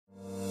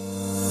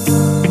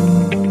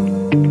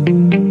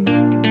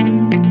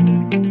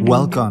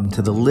Welcome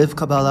to the Live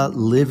Kabbalah,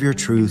 Live Your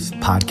Truth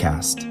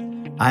podcast.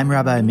 I'm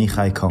Rabbi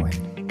Michai Cohen.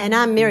 And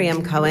I'm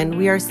Miriam Cohen.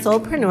 We are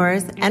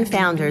soulpreneurs and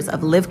founders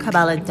of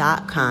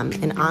LiveKabbalah.com,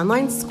 an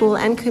online school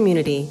and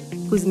community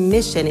whose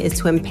mission is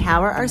to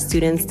empower our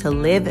students to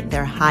live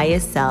their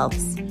highest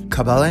selves.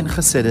 Kabbalah and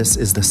Chassidus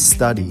is the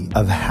study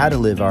of how to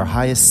live our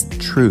highest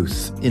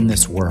truth in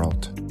this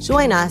world.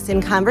 Join us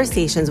in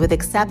conversations with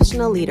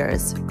exceptional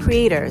leaders,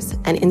 creators,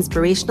 and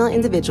inspirational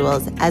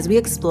individuals as we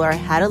explore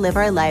how to live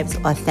our lives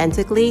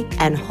authentically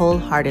and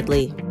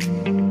wholeheartedly.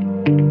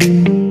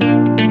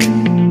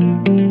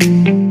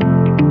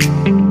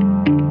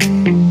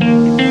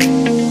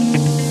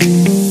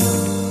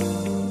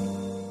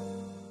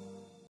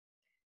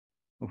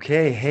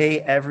 Okay, hey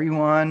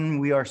everyone.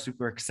 We are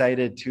super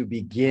excited to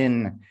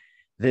begin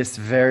this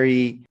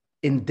very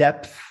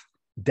in-depth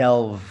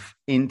delve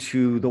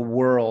into the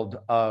world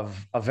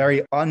of a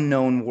very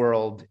unknown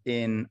world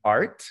in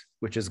art,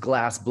 which is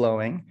glass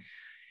blowing.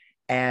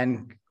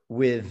 And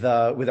with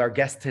our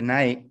guest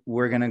tonight,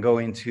 we're going to go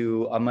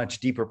into a much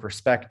deeper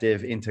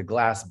perspective into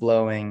glass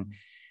blowing,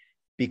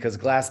 because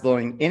glass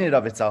blowing in and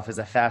of itself is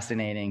a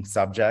fascinating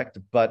subject,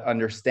 but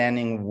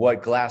understanding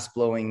what glass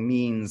blowing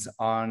means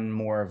on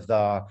more of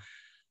the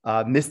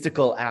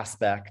mystical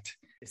aspect,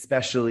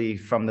 especially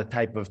from the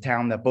type of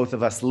town that both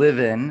of us live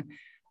in,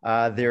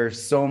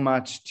 there's so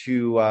much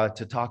to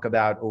talk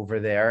about over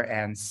there.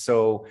 And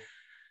so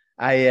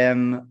I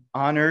am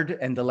honored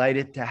and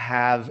delighted to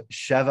have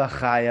Sheva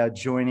Chaya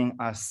joining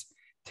us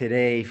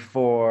today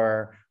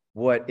for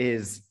what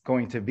is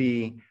going to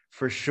be,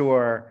 for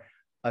sure,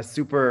 a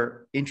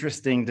super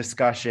interesting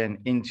discussion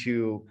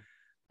into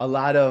a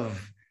lot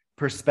of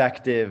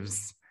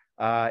perspectives,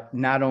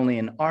 not only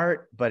in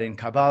art, but in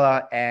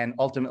Kabbalah and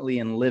ultimately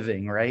in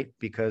living, right?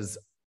 Because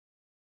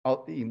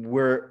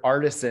we're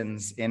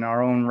artisans in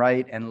our own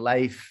right, and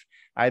life,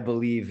 I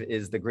believe,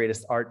 is the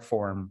greatest art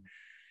form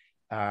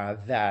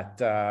that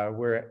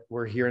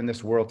we're here in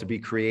this world to be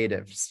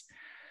creatives.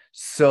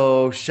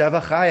 So Sheva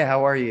Chaya,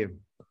 how are you?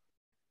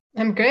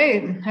 I'm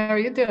great. How are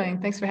you doing?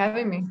 Thanks for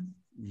having me.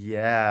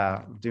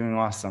 Yeah, doing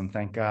awesome.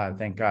 Thank God.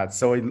 Thank God.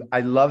 So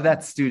I love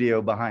that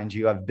studio behind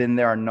you. I've been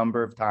there a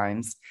number of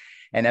times,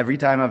 and every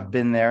time I've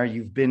been there,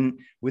 you've been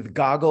with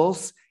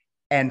goggles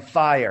and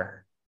fire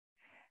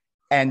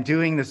and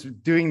doing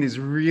these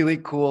really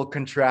cool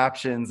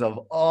contraptions of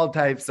all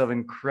types of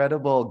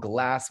incredible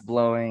glass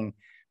blowing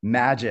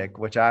magic,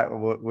 which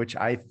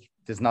I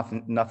there's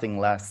nothing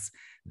less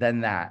than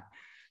that.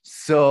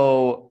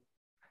 So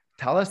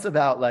tell us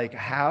about like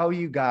how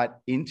you got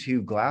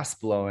into glass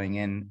blowing,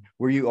 and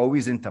were you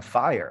always into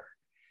fire?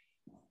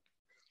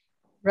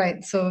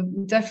 Right. So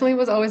definitely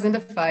was always into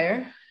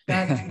fire.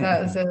 That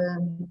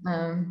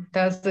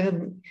was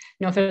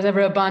if there's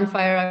ever a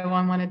bonfire, I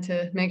wanted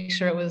to make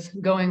sure it was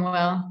going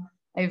well.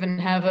 I even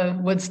have a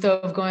wood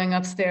stove going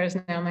upstairs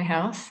now in my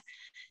house.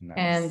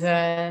 Nice.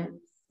 And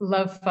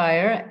love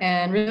fire.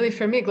 And really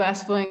for me,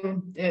 glass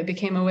blowing, it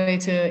became a way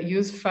to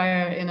use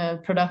fire in a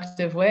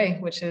productive way,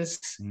 which is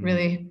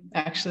really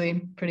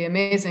actually pretty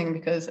amazing,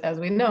 because as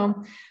we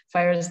know,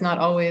 fire is not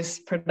always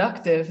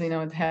productive.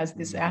 It has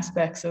these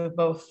aspects of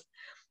both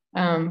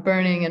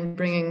burning and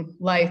bringing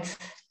light.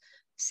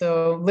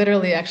 So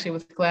literally, actually,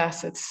 with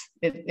glass,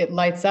 it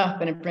lights up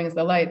and it brings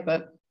the light.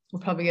 But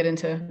we'll probably get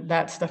into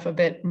that stuff a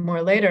bit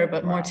more later.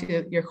 But more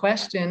to your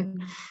question,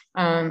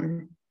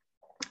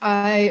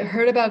 I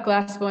heard about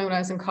glass blowing when I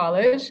was in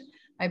college.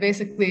 I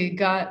basically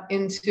got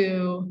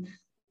into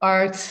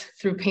art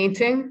through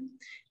painting.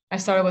 I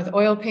started with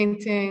oil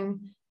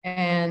painting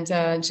and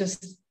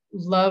just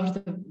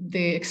loved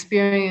the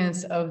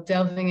experience of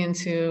delving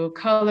into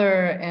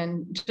color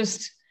and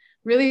just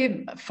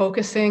really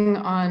focusing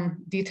on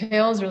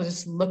details, or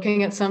just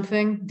looking at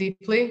something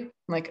deeply,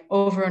 like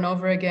over and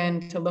over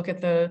again. To look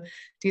at the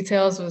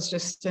details was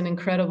just an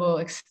incredible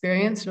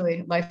experience,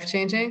 really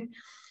life-changing.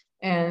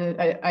 And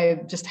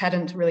I just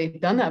hadn't really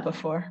done that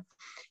before.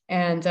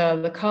 And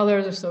the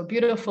colors are so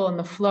beautiful, and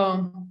the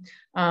flow.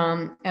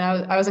 And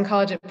I was in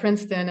college at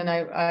Princeton, and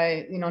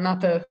I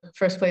not the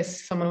first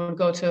place someone would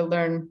go to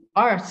learn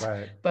art,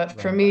 but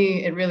for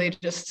me, it really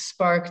just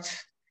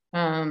sparked.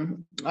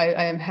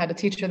 I had a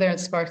teacher there, and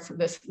sparked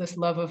this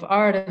love of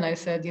art. And I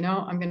said,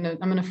 I'm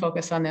gonna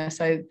focus on this.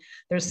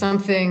 There's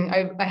something,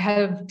 I had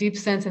a deep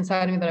sense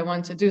inside of me that I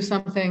wanted to do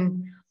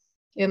something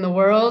in the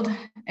world,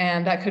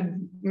 and that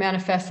could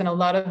manifest in a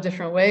lot of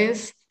different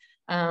ways.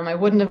 I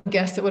wouldn't have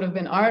guessed it would have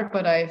been art,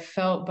 but I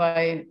felt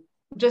by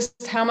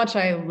just how much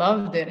I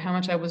loved it, how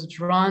much I was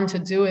drawn to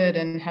do it,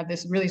 and had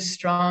this really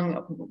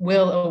strong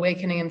will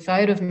awakening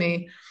inside of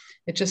me.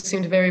 It just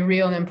seemed very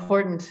real and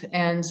important,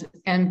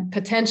 and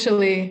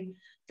potentially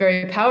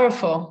very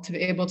powerful to be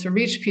able to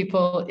reach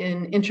people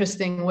in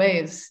interesting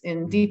ways,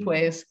 in deep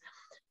ways.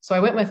 So I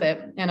went with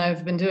it, and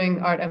I've been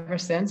doing art ever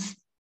since.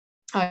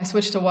 I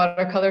switched to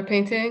watercolor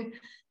painting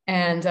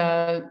and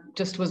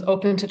just was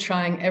open to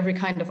trying every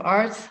kind of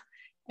art.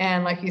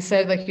 And like you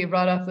said, like you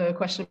brought up the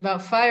question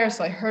about fire.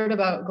 So I heard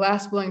about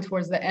glass blowing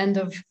towards the end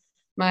of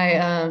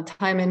my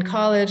time in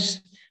college.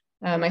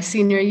 my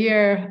senior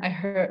year,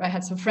 I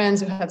had some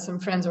friends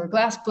who were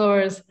glass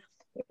blowers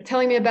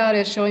telling me about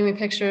it, showing me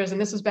pictures.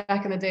 And this was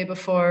back in the day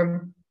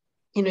before,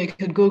 you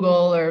could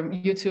Google or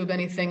YouTube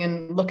anything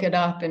and look it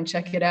up and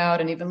check it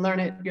out and even learn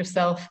it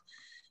yourself.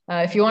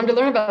 If you wanted to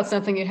learn about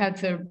something, you had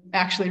to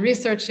actually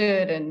research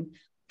it and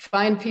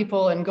find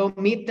people and go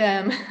meet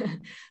them.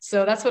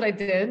 So that's what I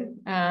did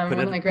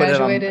when I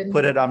graduated.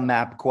 Put it on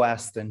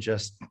MapQuest and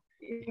just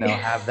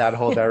have that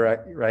whole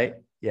direct, right?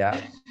 Yeah.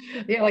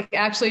 Yeah, like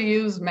actually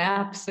use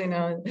maps, it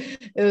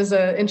was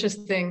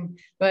interesting.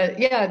 But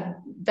yeah,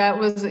 that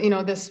was,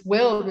 this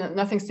will,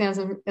 nothing stands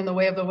in the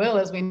way of the will,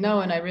 as we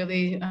know. And I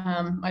really,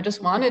 I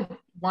just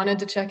wanted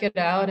to check it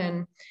out.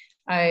 And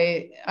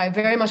I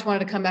very much wanted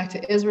to come back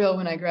to Israel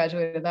when I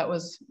graduated. That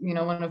was,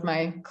 one of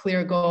my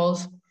clear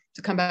goals,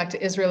 to come back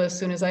to Israel as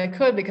soon as I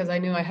could, because I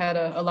knew I had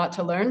a lot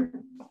to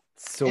learn.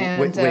 So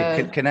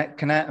wait,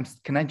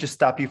 can I just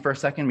stop you for a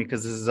second?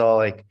 Because this is all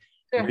like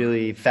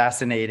really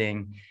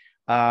fascinating.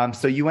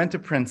 So you went to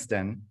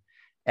Princeton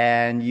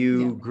and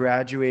you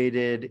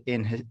graduated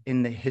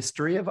in the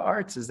history of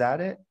arts. Is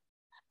that it?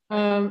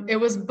 It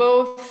was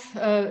both.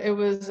 It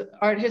was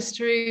art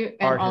history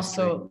and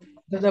also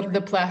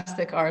the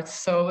plastic arts.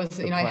 So it was,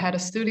 I had a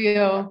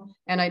studio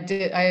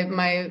and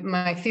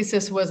my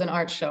thesis was an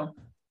art show.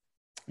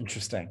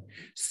 Interesting.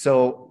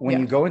 So when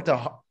you go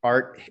into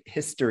art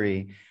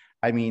history,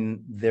 I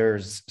mean,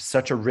 there's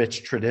such a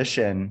rich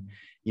tradition,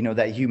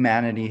 that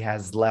humanity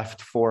has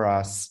left for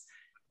us,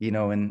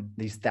 in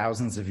these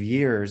thousands of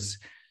years.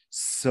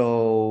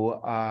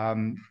 So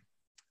I'm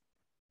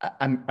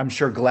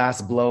sure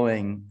glass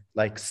blowing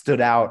like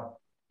stood out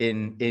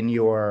in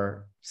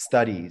your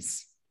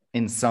studies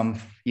in some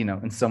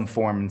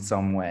form, in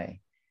some way.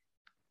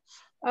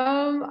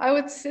 I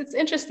would say it's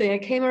interesting.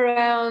 It came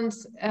around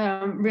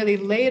really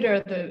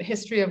later. The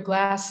history of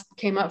glass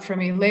came up for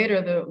me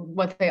later.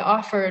 What they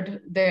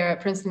offered there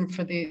at Princeton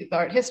for the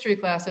art history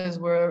classes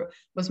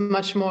was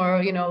much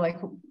more, like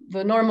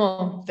the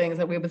normal things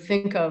that we would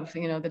think of,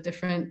 the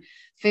different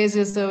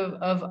phases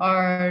of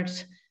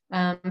art,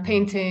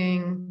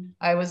 painting.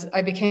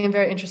 I became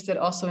very interested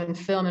also in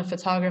film and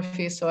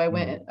photography. So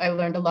I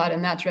learned a lot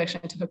in that direction.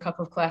 I took a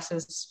couple of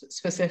classes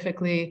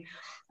specifically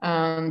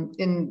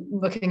in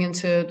looking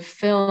into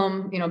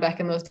film, back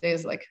in those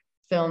days, like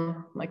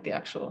film, like the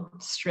actual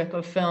strip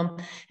of film,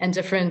 and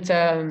different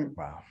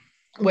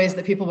ways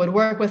that people would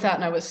work with that.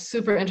 And I was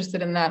super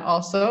interested in that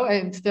also.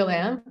 I still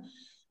am.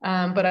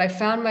 But I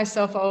found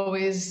myself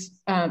always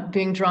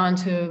being drawn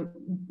to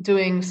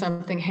doing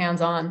something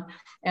hands-on.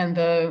 And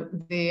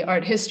the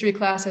art history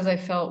classes I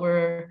felt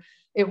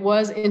it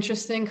was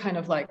interesting, kind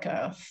of like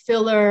a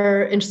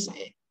filler,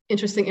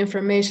 interesting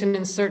information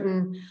in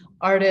certain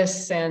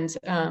artists and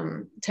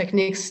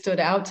techniques stood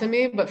out to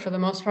me. But for the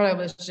most part, I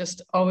was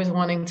just always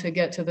wanting to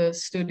get to the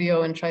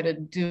studio and try to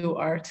do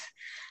art.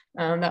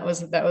 That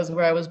was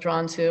where I was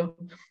drawn to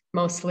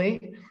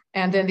mostly.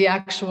 And then the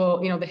actual,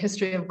 the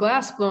history of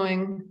glass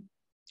blowing,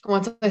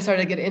 once I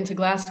started to get into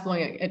glass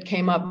blowing, it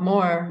came up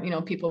more,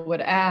 people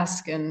would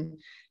ask. And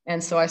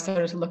so I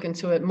started to look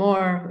into it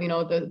more,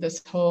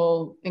 this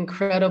whole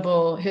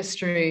incredible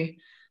history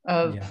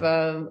of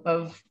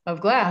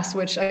glass,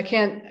 which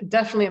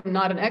definitely am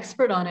not an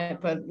expert on it,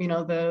 but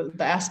the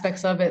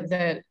aspects of it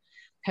that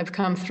have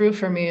come through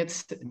for me,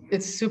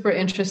 it's super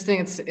interesting.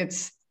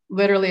 It's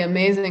literally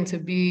amazing to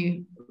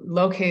be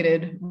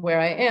located where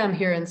I am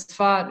here in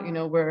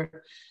Sfat. We're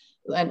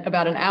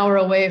about an hour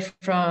away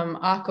from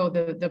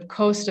Akko, the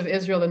coast of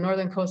Israel. The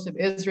northern coast of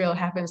Israel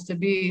happens to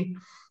be,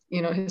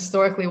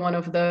 historically one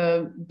of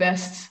the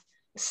best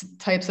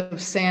types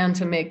of sand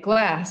to make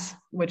glass,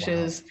 which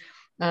is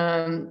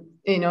and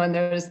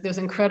there's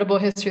incredible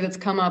history that's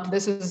come up.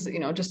 This is,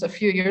 just a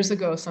few years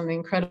ago, something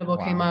incredible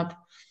came up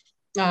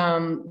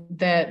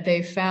that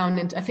they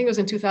found, I think it was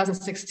in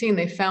 2016,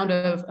 they found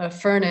a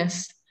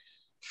furnace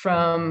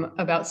from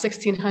about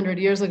 1600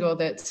 years ago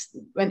that's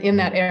in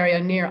that area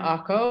near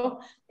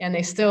Akko, and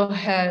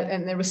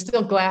there was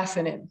still glass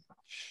in it.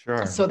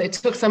 Sure. So they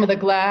took some of the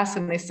glass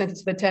and they sent it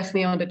to the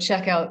Technion to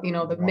check out,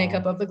 the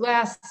makeup of the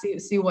glass,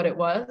 see what it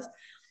was.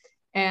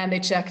 And they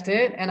checked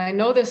it. And I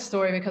know this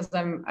story because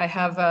I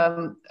have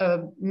a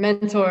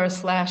mentor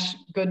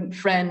 / good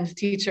friend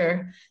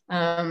teacher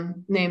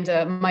named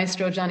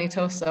Maestro Gianni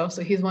Toso.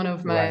 So he's one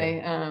of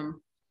my,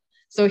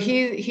 so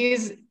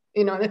he's,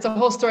 it's a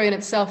whole story in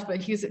itself,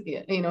 but he's,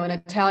 an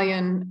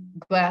Italian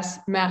glass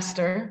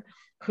master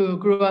who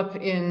grew up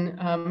in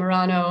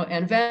Murano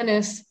and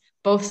Venice.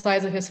 Both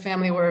sides of his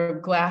family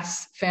were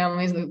glass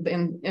families.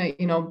 And,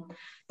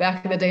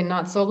 back in the day,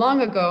 not so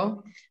long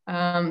ago,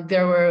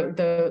 there were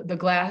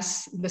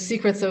the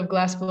secrets of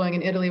glass blowing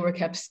in Italy were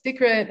kept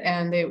secret,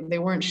 and they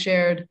weren't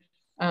shared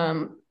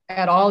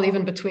at all,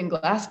 even between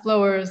glass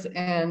blowers.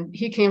 And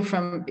he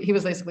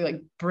was basically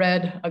like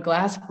bred a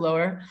glass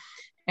blower.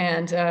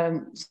 And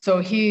so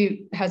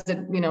he has it,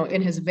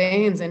 in his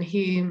veins, and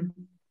he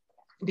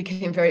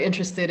became very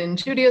interested in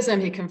Judaism.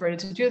 He converted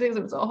to Judaism.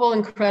 It was a whole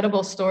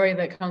incredible story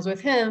that comes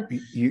with him.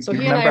 So he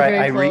remember, and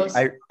I are very close.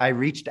 I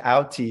reached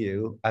out to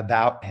you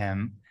about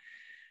him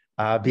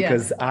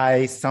because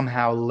I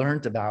somehow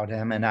learned about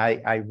him and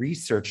I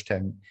researched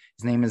him.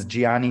 His name is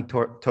Gianni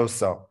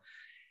Toso.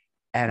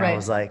 And I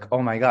was like,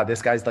 oh my God,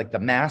 this guy's like the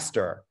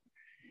master.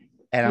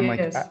 And I'm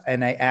like,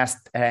 and I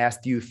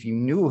asked you if you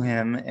knew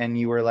him, and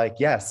you were like,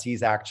 yes,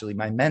 he's actually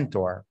my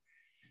mentor.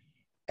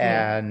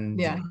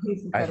 And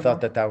I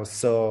thought that was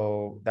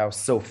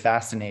so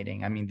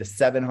fascinating. I mean, the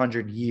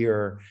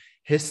 700-year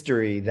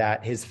history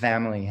that his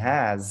family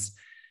has,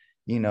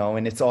 you know,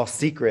 and it's all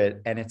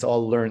secret and it's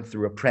all learned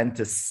through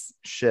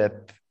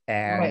apprenticeship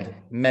and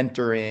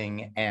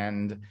mentoring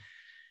and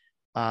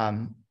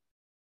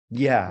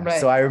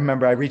so I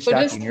remember I reached out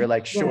to you and you're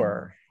like,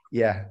 sure.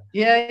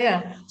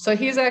 So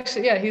he's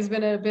actually, he's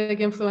been a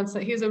big influence.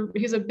 He's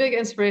a big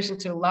inspiration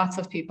to lots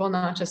of people,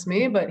 not just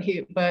me, but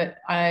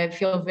I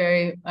feel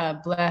very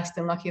blessed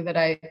and lucky that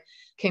I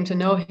came to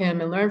know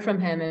him and learn from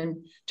him.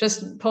 And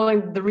just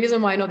the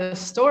reason why I know this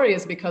story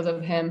is because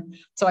of him.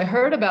 So I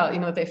heard about, you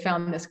know, they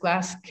found this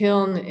glass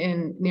kiln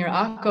near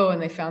Akko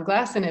and they found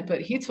glass in it,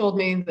 but he told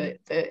me that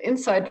the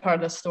inside part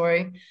of the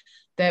story,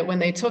 that when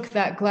they took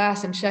that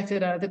glass and checked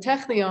it out of the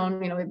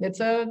Technion, you know, it's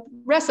a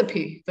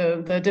recipe,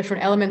 the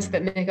different elements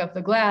that make up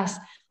the glass.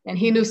 And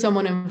he knew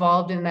someone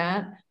involved in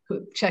that,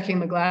 checking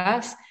the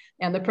glass.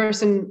 And the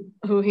person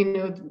who he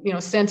knew, you know,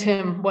 sent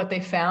him what they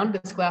found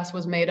this glass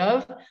was made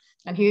of.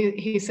 And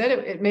he said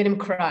it made him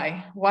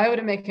cry. Why would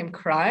it make him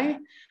cry?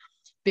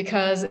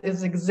 Because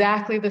it's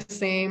exactly the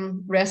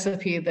same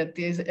recipe that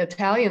these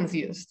Italians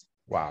used.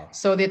 Wow.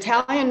 So the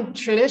Italian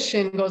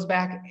tradition goes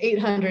back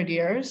 800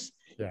 years.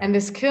 And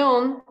this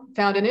kiln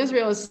found in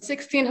Israel is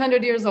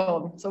 1,600 years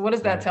old. So what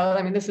does that tell?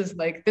 I mean, this is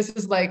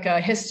like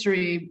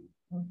history,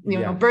 you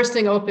know,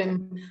 bursting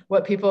open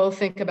what people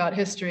think about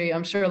history.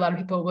 I'm sure a lot of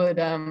people would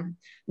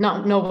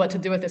not know what to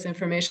do with this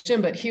information,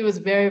 but he was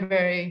very,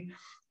 very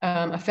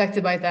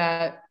affected by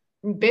that.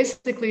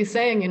 Basically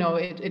saying, you know,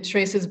 it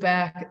traces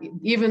back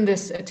even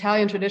this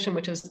Italian tradition,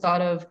 which is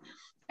thought of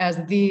as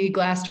the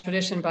glass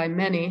tradition by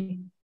many.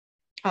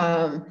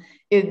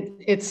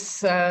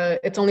 It's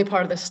only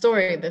part of the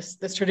story.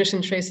 This tradition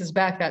traces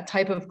back, that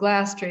type of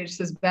glass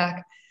traces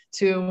back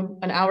to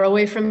an hour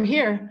away from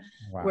here,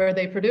 where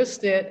they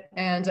produced it.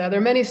 And there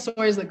are many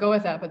stories that go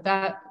with that, but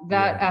that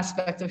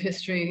aspect of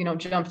history, you know,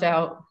 jumped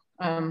out,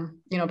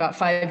 you know, about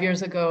 5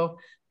 years ago.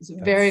 It's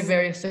very,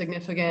 very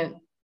significant.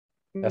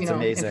 That's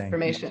amazing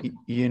information.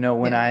 You know,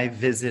 when I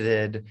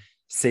visited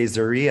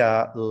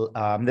Caesarea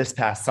this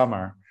past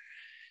summer,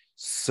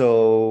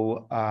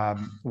 so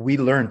we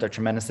learned a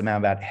tremendous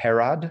amount about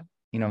Herod.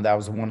 You know, that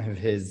was one of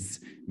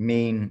his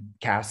main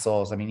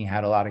castles. I mean, he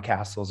had a lot of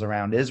castles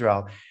around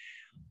Israel,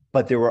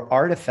 but there were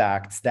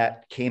artifacts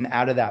that came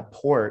out of that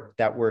port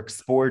that were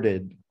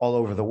exported all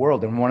over the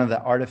world. And one of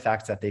the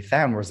artifacts that they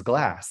found was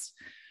glass.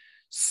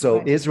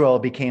 So Israel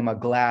became a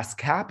glass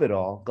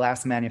capital,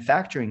 glass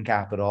manufacturing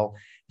capital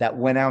that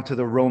went out to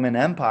the Roman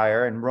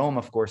Empire. And Rome,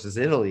 of course, is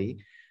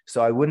Italy.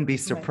 So I wouldn't be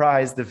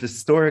surprised if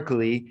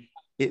historically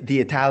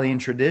the Italian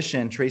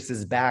tradition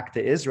traces back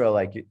to Israel,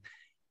 like,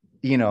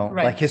 you know,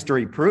 like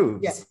history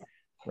proves,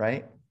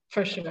 right?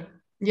 For sure.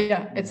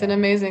 Yeah, it's an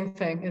amazing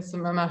thing. It's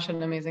an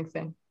amazing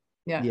thing.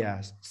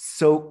 Yeah.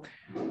 So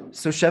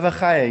Sheva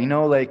Chaya, you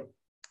know, like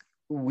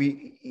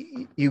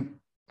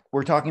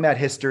we're talking about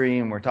history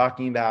and we're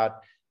talking about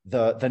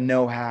the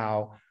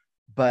know-how,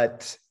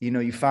 but, you know,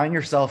 you find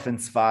yourself in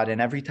Tzfat, and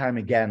every time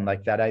again,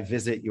 like that, I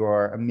visit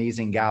your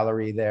amazing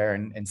gallery there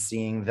and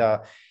seeing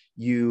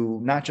you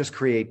not just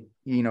create,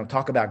 you know,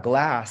 talk about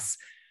glass,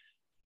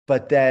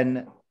 but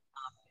then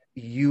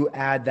you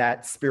add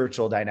that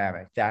spiritual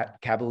dynamic,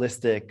 that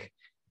Kabbalistic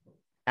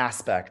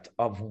aspect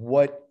of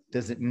what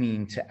does it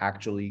mean to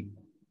actually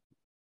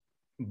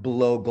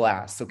blow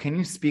glass. So can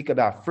you speak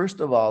about,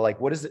 first of all,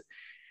 like, what is it,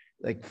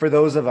 like, for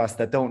those of us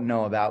that don't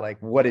know about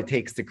like what it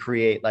takes to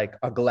create like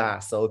a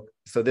glass. So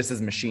this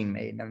is machine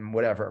made and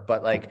whatever,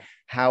 but like,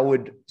 how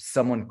would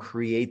someone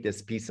create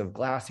this piece of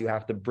glass? You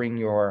have to bring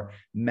your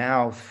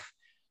mouth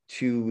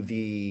to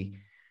the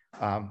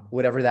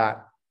whatever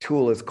that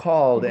tool is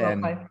called,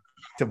 and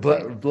to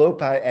blow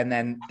pipe, and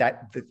then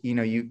you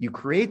know, you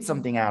create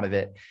something out of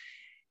it.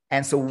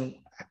 And so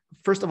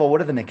first of all,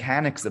 what are the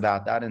mechanics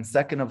about that? And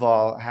second of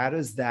all, how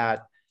does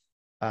that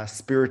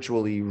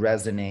spiritually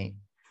resonate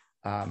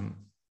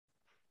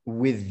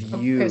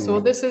with you? Okay, so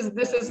this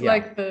is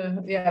like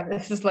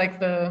this is like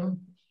the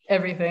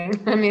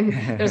everything. I mean,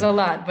 there's a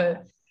lot,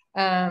 but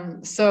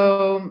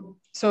so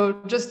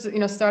just, you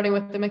know, starting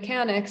with the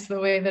mechanics, the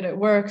way that it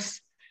works.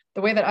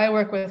 The way that I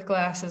work with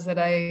glass is that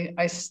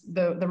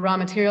the raw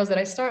materials that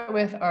I start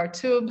with are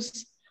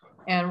tubes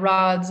and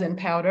rods and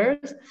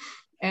powders,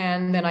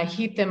 and then I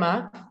heat them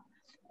up,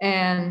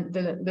 and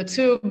the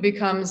tube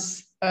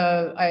becomes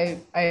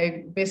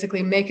I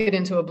basically make it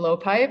into a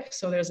blowpipe.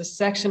 So there's a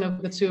section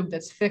of the tube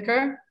that's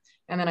thicker,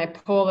 and then I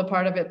pull the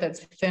part of it that's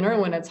thinner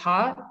when it's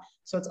hot.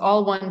 So it's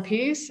all one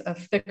piece, a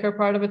thicker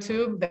part of a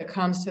tube that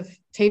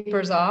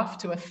tapers off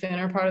to a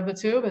thinner part of the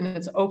tube, and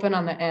it's open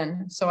on the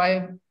end. So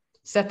I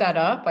set that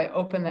up, I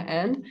open the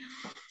end,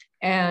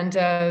 and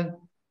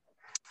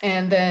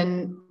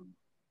then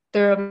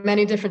there are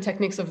many different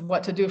techniques of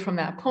what to do from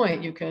that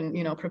point. You can,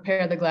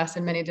 prepare the glass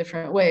in many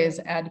different ways,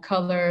 add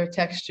color,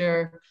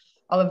 texture,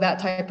 all of that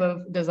type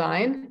of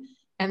design.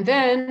 And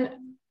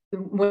then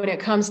when it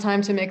comes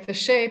time to make the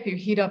shape, you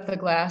heat up the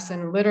glass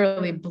and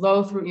literally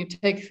blow through. You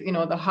take,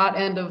 the hot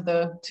end of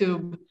the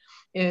tube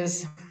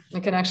is, I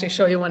can actually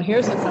show you one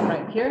here since I'm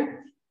right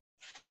here.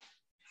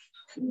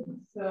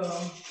 So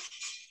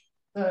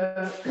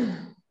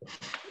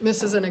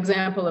this is an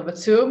example of a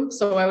tube.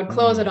 So I would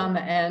close it on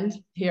the end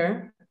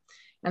here.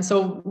 And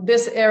so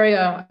this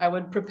area, I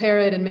would prepare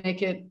it and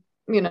make it,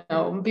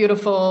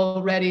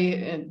 beautiful,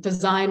 ready,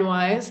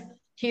 design-wise,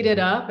 heat it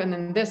up. And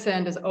then this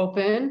end is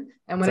open.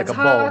 And when it's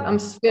hot, I'm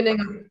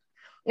spinning.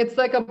 It's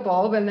like a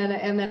bulb. And then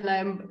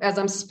as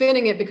I'm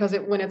spinning it, because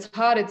when it's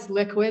hot, it's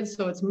liquid.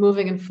 So it's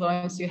moving and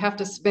flowing. So you have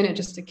to spin it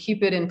just to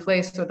keep it in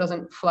place so it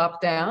doesn't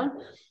flop down.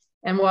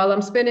 And while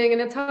I'm spinning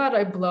and it's hot,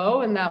 I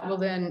blow, and that will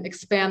then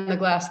expand the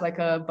glass like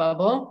a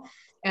bubble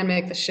and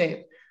make the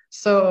shape.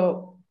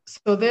 So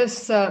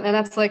this, and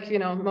that's like,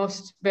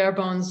 most bare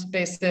bones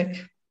basic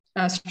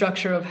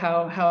structure of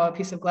how a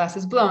piece of glass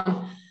is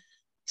blown.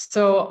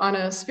 So on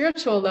a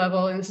spiritual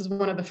level, and this is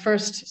one of the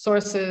first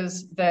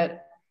sources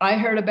that I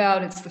heard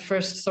about, it's the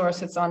first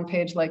source, it's on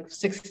page like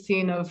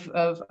 16 of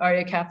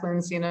Aryeh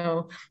Kaplan's,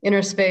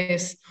 Inner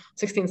Space,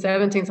 16,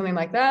 17, something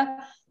like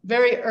that.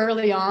 Very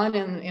early on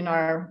in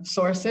our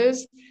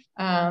sources,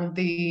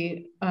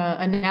 the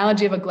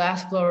analogy of a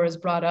glass blower is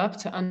brought up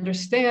to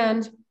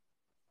understand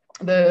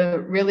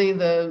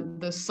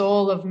the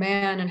soul of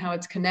man and how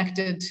it's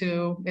connected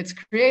to its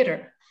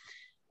creator.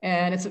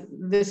 And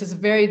this is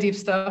very deep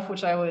stuff,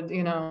 which I would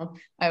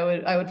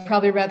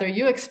probably rather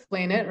you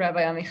explain it,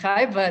 Rabbi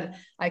Amichai, but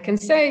I can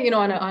say,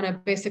 on a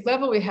basic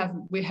level, we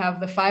have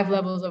the 5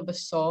 levels of the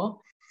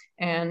soul.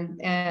 And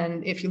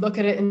if you look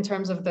at it in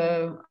terms of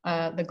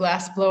the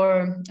glass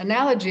blower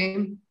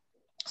analogy,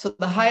 so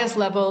the highest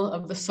level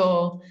of the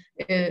soul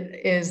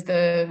is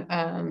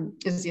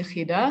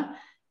Yechida,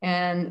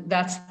 and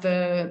that's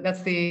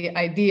the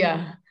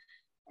idea.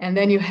 And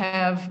then you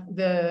have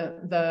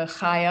the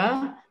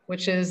Chaya,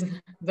 which is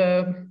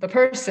the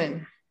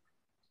person,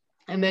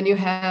 and then you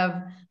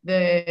have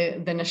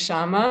the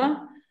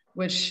Neshama,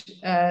 which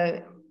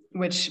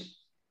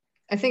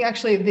I think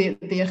actually the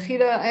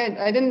Yechida,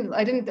 I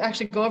didn't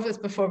actually go over this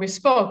before we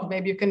spoke.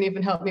 Maybe you can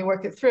even help me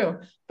work it through.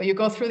 But you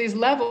go through these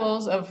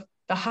levels of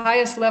the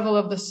highest level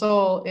of the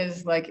soul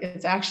is like,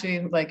 it's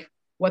actually like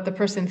what the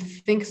person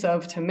thinks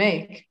of to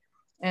make.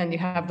 And you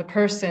have the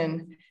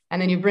person,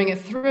 and then you bring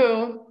it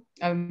through.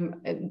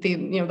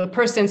 The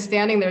person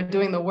standing there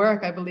doing the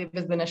work, I believe,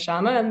 is the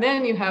neshama. And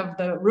then you have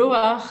the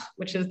ruach,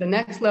 which is the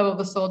next level of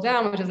the soul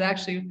down, which is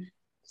actually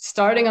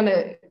starting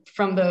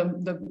from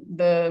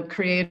the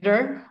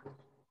creator,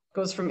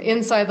 goes from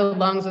inside the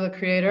lungs of the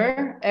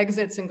creator,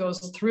 exits and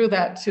goes through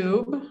that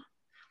tube.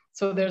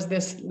 So there's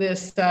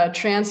this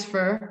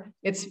transfer.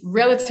 It's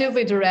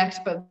relatively direct,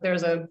 but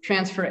there's a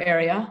transfer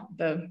area,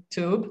 the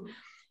tube.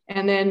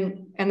 And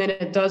then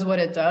it does what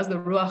it does. The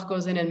ruach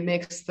goes in and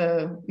makes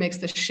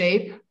the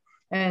shape.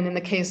 And in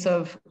the case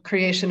of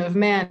creation of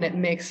man, it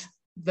makes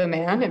the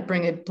man.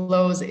 It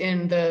blows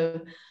in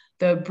the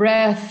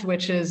breath,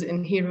 which is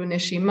in Hebrew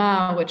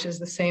neshima, which is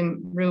the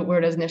same root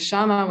word as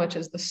neshama, which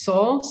is the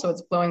soul. So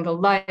it's blowing the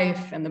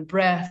life and the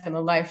breath and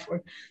the life,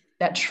 or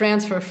that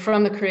transfer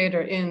from the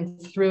creator in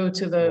through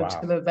to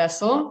the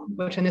vessel,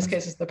 which in this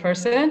case is the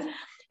person.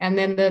 And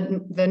then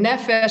the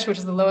nefesh, which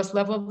is the lowest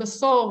level of the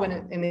soul,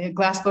 in the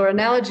glass blower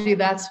analogy,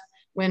 that's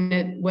when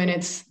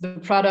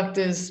the product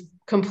is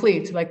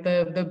complete, like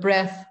the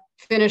breath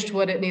finished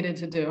what it needed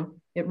to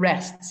do. It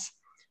rests.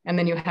 And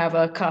then you have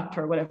a cup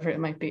or whatever it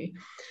might be.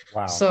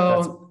 Wow.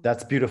 So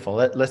that's beautiful.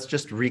 Let's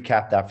just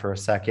recap that for a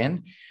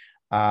second.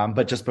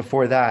 But just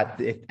before that,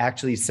 it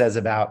actually says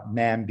about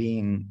man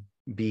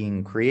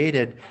being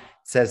created, it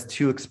says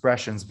 2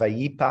 expressions,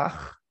 vayipach,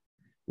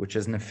 which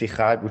is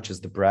nefichad, which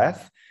is the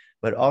breath,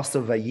 but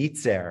also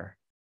vayitzer.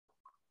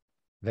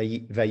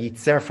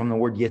 Vayitzer from the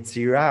word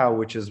yetzirah,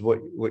 which is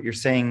what you're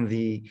saying,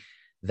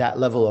 that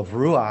level of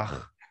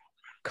ruach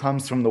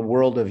comes from the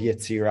world of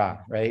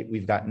yetzirah, right?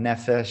 We've got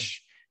nefesh,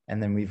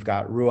 and then we've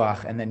got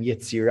ruach, and then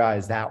yetzirah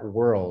is that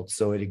world.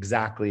 So it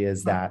exactly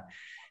is that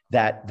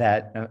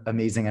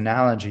amazing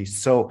analogy.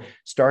 So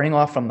starting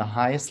off from the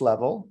highest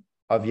level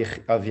of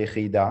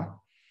Yechida,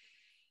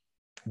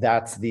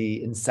 that's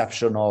the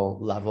inceptional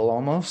level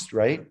almost,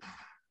 right?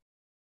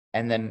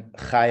 And then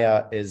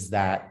Chaya is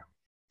that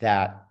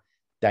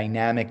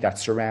dynamic, that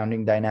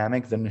surrounding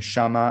dynamic. The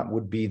neshama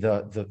would be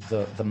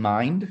the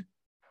mind,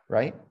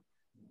 right?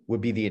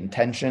 Would be the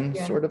intention,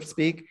 sort of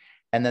speak.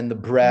 And then the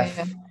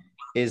breath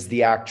is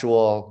the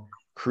actual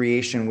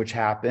creation which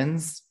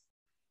happens.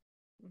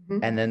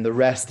 Mm-hmm. And then the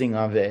resting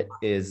of it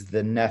is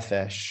the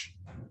nefesh,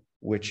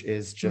 which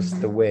is just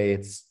the way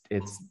it's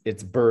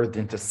birthed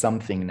into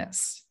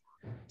somethingness.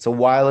 So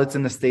while it's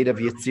in the state of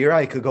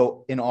Yetzirah, it could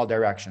go in all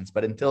directions,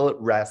 but until it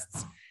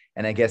rests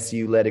and I guess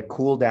you let it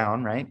cool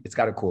down, right? It's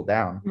got to cool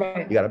down.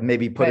 Right. You got to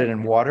maybe put it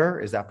in water.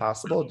 Is that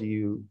possible? Do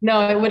you?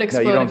 No, it would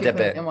explode. No, you don't if you dip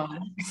put it in water.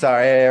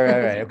 Sorry.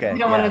 Right. Okay. You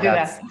don't want to do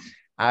that.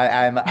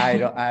 I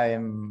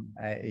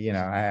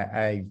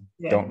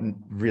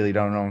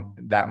don't know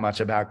that much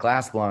about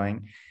glass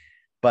blowing,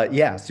 but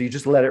yeah, so you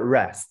just let it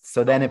rest.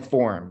 So then it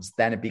forms,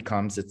 then it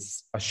becomes,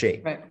 it's a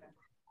shape. Right.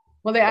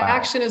 Well, the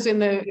action is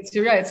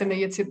you're right.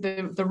 It's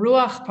the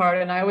ruach part.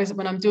 And I always,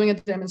 when I'm doing a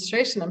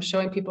demonstration, I'm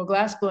showing people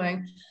glass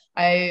blowing.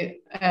 I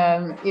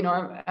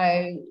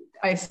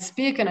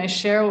speak and I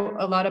share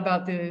a lot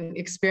about the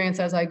experience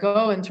as I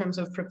go in terms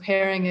of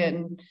preparing it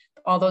and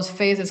all those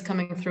phases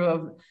coming through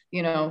of,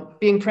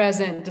 being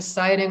present,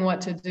 deciding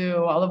what to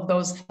do, all of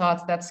those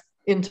thoughts, that's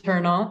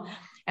internal.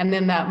 And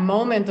then that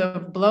moment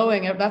of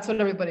blowing, that's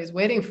what everybody's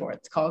waiting for.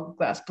 It's called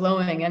glass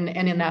blowing. And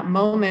in that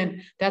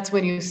moment, that's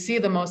when you see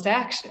the most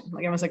action.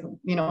 Like everyone's like,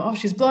 oh,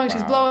 she's blowing, wow.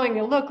 She's blowing.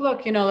 And look,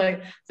 like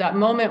that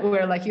moment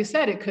where, like you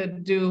said, it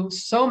could do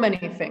so many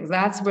things.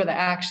 That's where the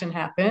action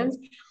happens.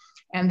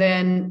 And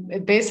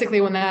then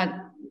basically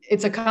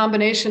it's a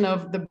combination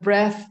of the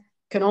breath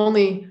can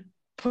only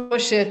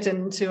push it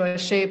into a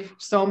shape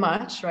so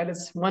much, right?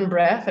 It's one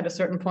breath. At a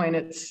certain point,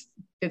 it's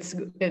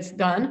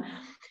done.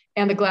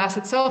 And the glass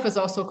itself is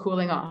also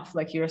cooling off,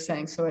 like you were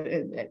saying. So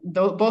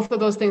both of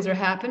those things are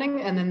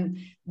happening. And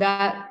then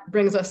that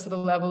brings us to the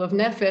level of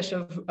nefesh,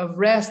 of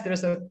rest.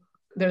 There's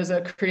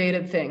a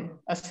created thing,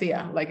 a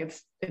siya, like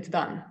it's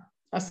done,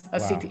 a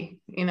siti,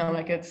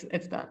 like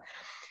it's done.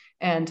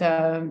 And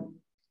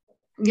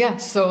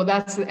so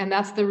that's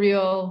the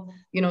real,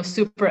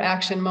 super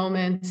action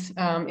moment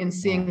in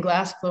seeing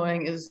glass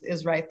blowing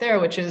is right there,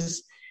 which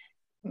is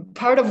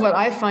part of what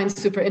I find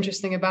super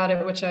interesting about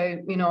it, which I,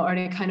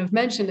 already kind of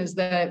mentioned, is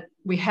that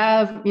we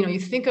have, you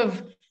think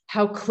of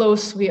how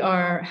close we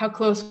are, how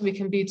close we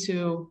can be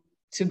to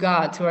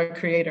God, to our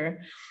creator.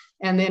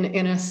 And then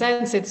in a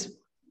sense,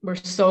 we're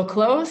so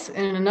close.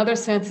 And in another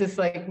sense, it's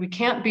like, we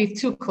can't be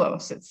too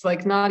close. It's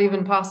like not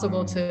even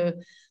possible to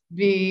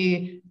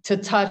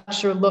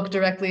touch or look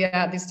directly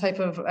at. These type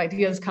of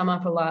ideas come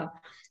up a lot.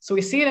 So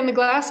we see it in the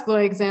glass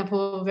blowing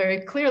example very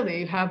clearly.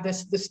 You have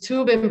this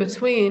tube in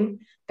between.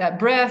 That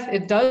breath,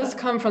 it does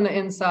come from the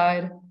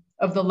inside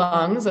of the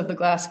lungs of the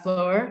glass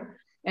blower,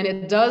 and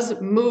it does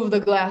move the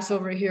glass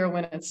over here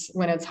when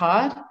it's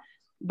hot,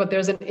 but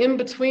there's an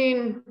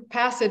in-between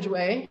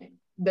passageway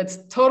that's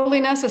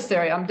totally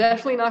necessary. I'm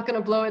definitely not going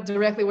to blow it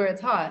directly where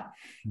it's hot.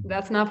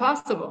 That's not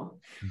possible,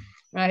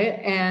 right?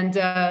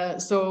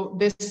 And so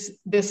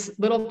this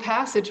little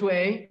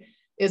passageway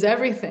is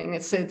everything.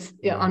 It's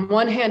on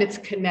one hand, it's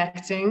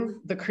connecting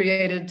the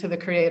created to the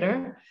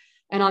creator,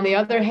 and on the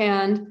other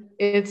hand,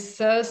 it's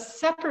a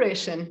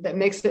separation that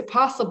makes it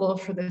possible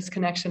for this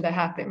connection to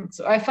happen.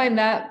 So I find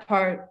that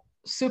part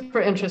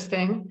super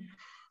interesting.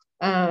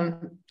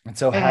 And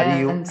so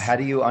how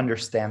do you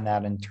understand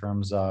that in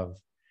terms of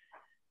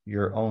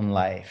your own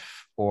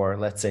life, or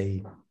let's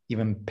say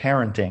even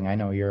parenting? I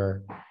know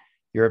you're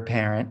a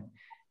parent,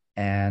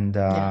 and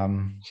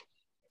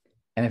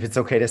if it's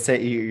okay to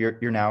say,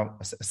 you're now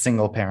a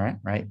single parent,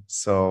 right?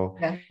 So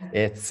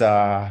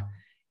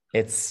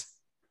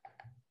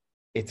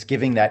it's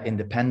giving that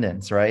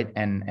independence, right?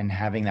 And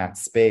having that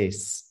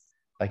space.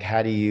 Like,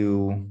 how do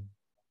you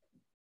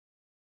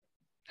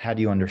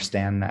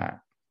understand that?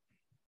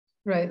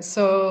 Right.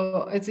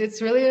 So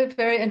it's really a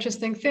very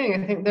interesting thing.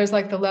 I think there's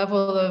like the level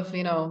of,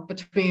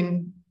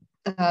 between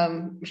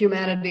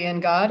humanity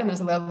and God, and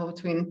there's a level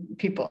between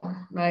people,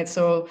 right?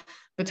 So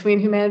between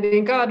humanity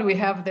and God, we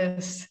have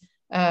this,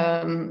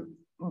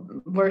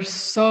 we're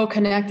so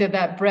connected,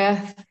 that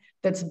breath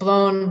that's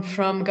blown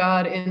from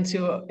God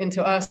into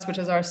us, which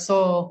is our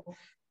soul.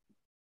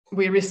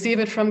 We receive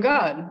it from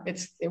God.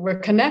 We're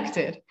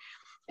connected.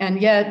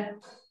 And yet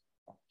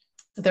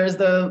there's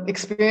the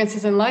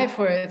experiences in life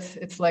where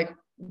it's like,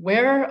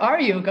 where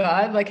are you,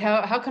 God? Like,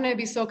 how can I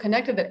be so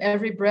connected that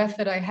every breath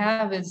that I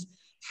have is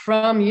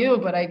from you,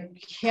 but I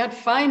can't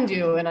find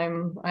you, and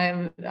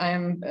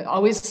I'm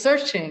always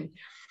searching.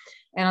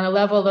 And on a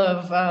level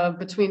of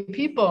between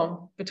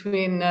people,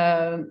 between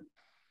man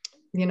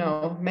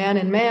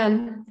and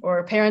man,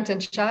 or parent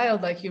and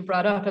child, like you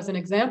brought up as an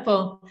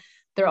example,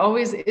 there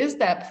always is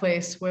that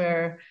place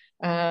where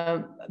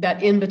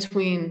that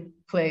in-between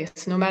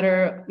place, no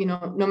matter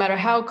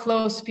how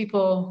close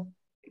people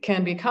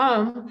can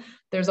become,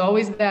 there's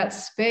always that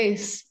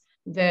space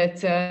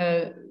that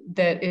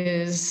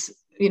is,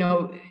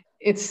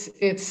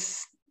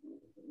 it's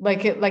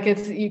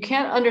you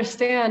can't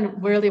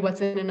understand really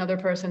what's in another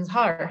person's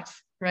heart,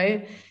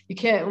 right? You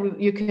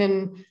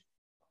can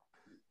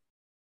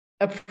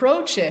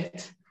approach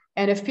it.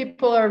 And if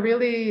people are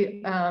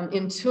really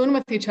in tune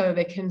with each other,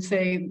 they can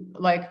say,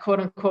 like, quote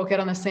unquote, get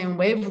on the same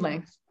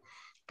wavelength.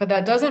 But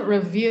that doesn't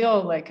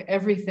reveal like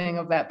everything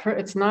of that.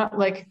 It's not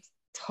like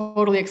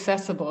totally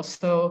accessible.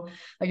 So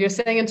like you're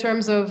saying, in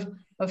terms of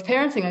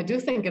parenting, I do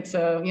think it's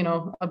a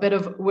bit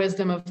of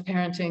wisdom of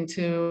parenting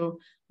to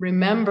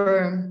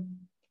remember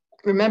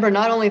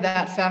not only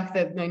that fact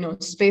that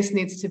space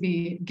needs to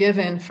be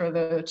given for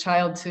the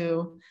child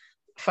to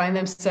find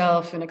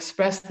themselves and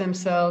express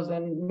themselves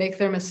and make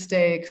their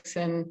mistakes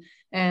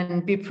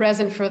and be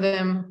present for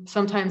them,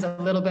 sometimes a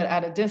little bit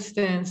at a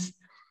distance.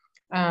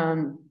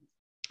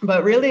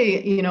 But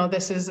really, you know,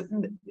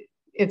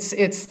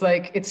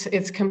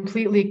 it's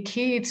completely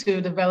key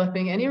to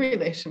developing any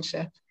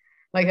relationship.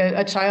 Like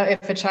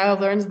if a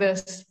child learns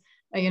this,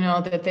 you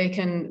know, that they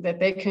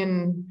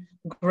can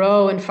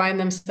grow and find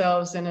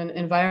themselves in an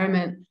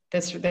environment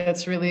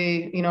that's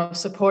really, you know,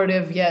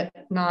 supportive, yet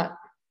not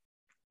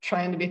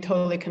trying to be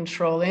totally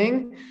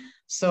controlling.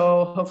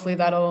 So hopefully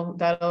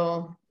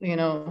that'll, you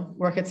know,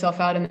 work itself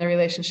out in their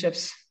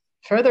relationships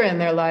further in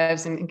their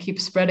lives and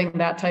keep spreading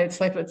that type.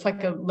 It's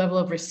like a level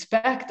of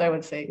respect, I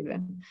would say,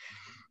 even,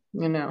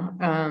 you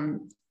know.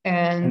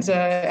 And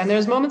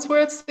there's moments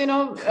where it's, you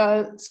know,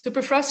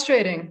 super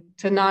frustrating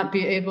to not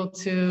be able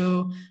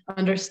to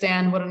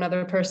understand what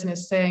another person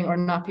is saying or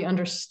not be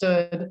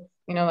understood.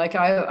 You know, like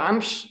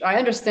I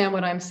understand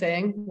what I'm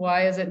saying.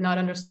 Why is it not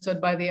understood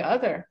by the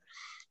other?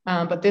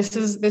 But this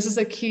is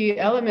a key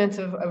element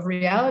of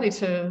reality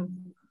to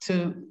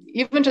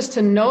even just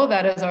to know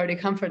that is already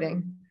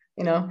comforting.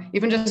 You know,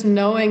 even just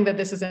knowing that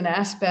this is an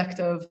aspect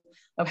of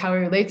how we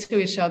relate to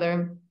each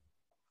other,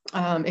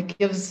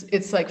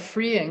 it's like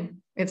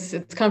freeing. It's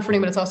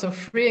comforting, but it's also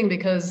freeing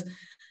because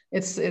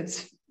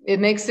it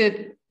makes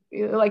it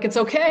like it's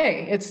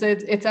okay.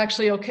 It's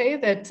actually okay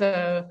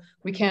that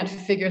we can't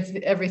figure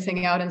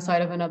everything out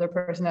inside of another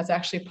person. That's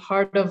actually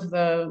part of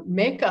the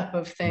makeup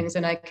of things,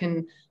 and I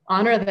can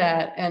honor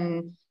that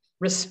and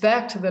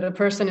respect that a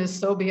person is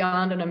so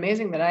beyond and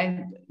amazing that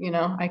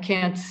I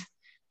can't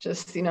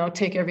just, you know,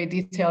 take every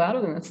detail out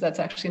of them. That's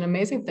actually an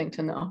amazing thing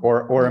to know.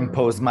 Or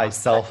impose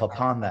myself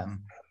upon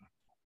them.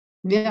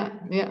 Yeah.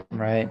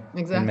 Right.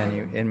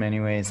 Exactly. In many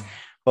ways.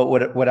 But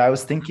what I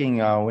was thinking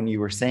when you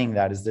were saying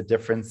that is the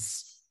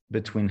difference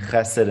between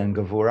chesed and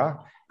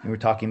gevura. You were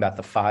talking about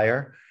the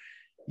fire.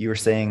 You were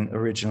saying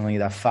originally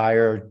that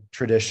fire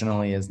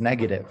traditionally is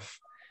negative,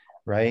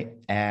 right?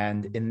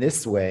 And in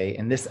this way,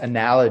 in this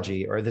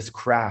analogy or this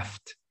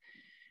craft,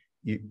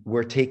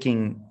 we're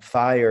taking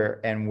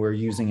fire and we're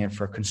using it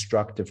for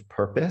constructive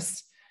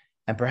purpose.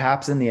 And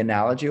perhaps in the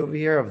analogy over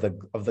here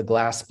of the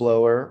glass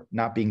blower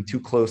not being too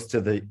close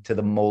to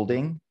the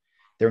molding,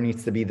 there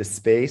needs to be the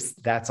space.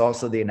 That's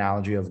also the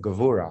analogy of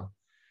gevura,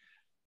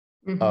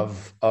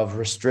 of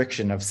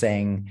restriction, of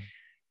saying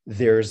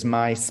there's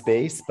my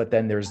space, but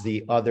then there's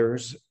the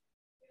other's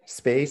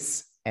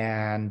space,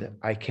 and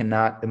I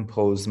cannot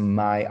impose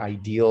my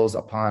ideals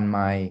upon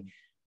my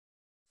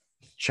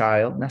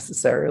child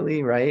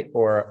necessarily, right?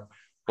 Or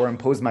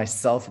impose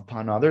myself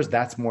upon others.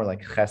 That's more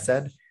like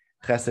chesed.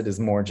 Chesed is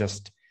more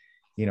just,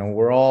 you know,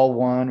 we're all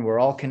one, we're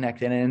all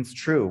connected, and it's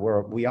true,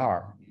 we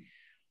are.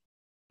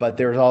 But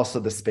there's also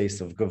the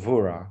space of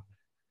gevura.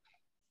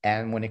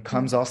 And when it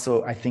comes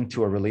also, I think,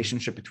 to a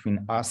relationship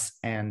between us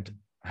and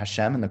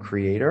Hashem and the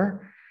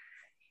Creator,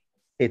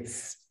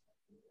 it's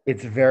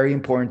very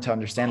important to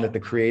understand that the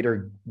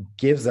Creator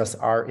gives us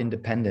our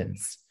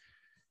independence,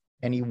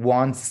 and He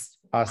wants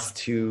us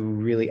to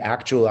really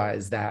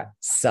actualize that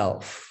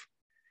self.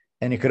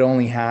 And it could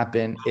only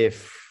happen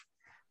if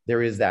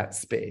there is that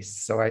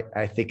space. So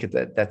I think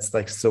that's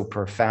like so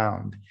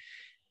profound.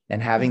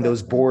 And having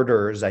those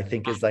borders, I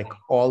think, is like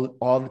all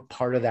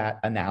part of that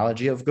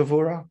analogy of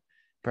gevura,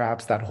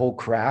 perhaps that whole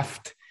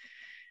craft.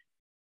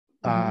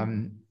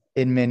 In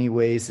many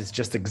ways, it's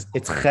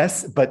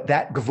chesed, but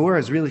that gevura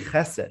is really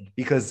chesed,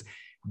 because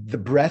the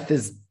breath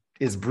is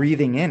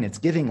breathing in, it's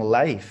giving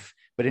life.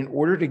 But in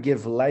order to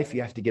give life,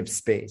 you have to give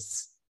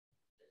space.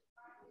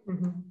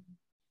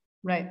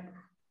 Right.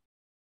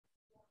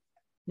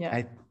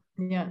 Yeah.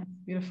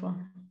 Beautiful.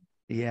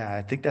 Yeah,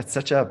 I think that's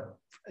such a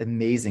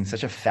amazing,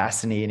 such a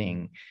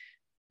fascinating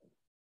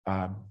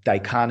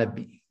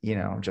dichotomy, you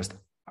know, just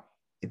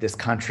this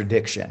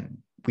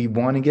contradiction. We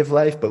want to give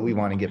life, but we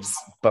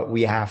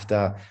have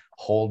to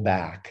hold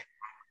back.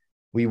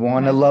 We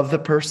want to love the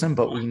person,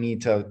 but we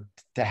need to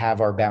have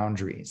our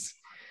boundaries.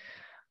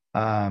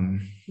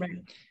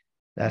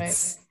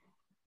 That's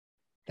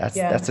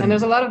and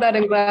there's a lot of that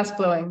in glass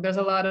blowing. There's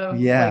a lot of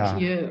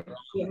like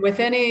with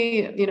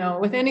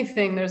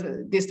anything, there's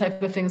these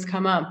type of things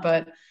come up.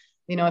 But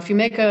you know, if you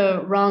make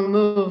a wrong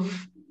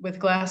move with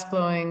glass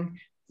blowing,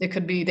 it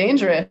could be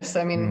dangerous.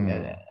 I mean,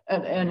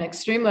 at an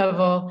extreme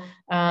level,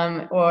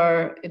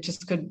 or it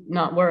just could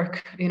not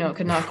work. You know, it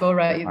could not go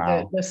right.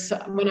 Wow.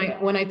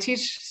 When I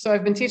teach, so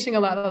I've been teaching a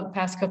lot the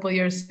past couple of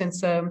years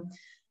since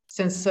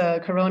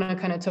Corona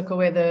kind of took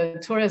away the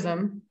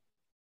tourism.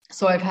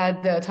 So I've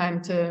had the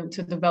time to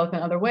develop in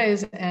other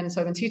ways. And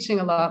so I've been teaching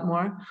a lot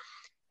more.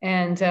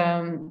 And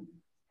I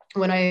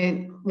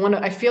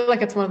feel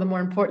like it's one of the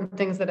more important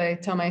things that I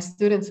tell my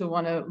students who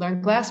want to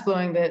learn glass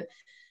blowing, that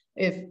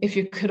if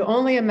you could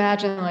only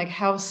imagine like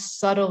how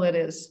subtle it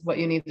is, what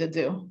you need to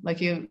do.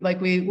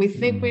 We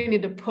think we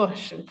need to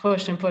push and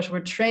push and push. We're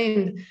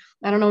trained,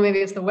 I don't know, maybe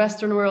it's the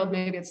Western world,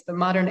 maybe it's the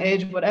modern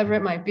age, whatever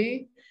it might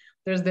be.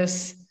 There's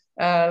this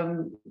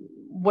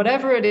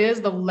whatever it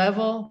is, the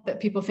level that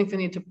people think they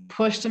need to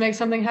push to make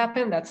something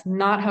happen, that's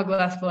not how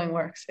glass blowing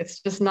works. It's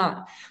just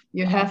not.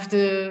 You have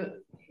to,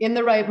 in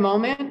the right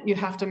moment, you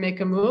have to make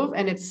a move,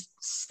 and it's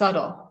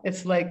subtle.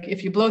 It's like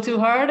if you blow too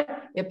hard,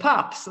 it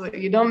pops.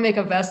 You don't make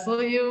a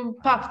vessel, you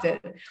popped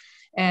it.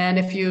 And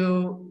if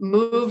you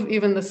move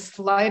even the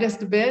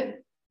slightest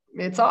bit,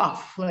 it's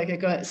off. Like it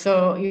goes.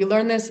 So you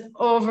learn this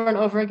over and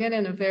over again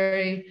in a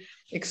very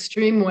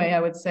extreme way,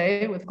 I would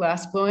say, with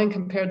glass blowing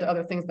compared to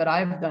other things that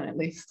I've done, at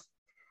least.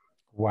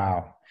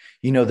 Wow.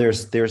 You know,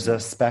 there's a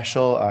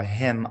special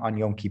hymn on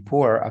Yom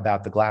Kippur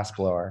about the glass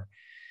blower.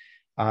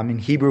 In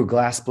Hebrew,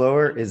 glass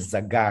blower is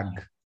zagag,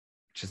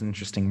 which is an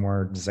interesting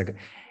word. Zagag,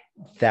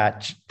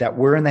 that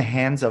we're in the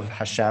hands of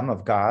Hashem,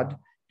 of God,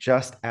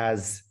 just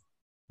as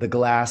the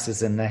glass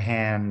is in the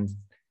hands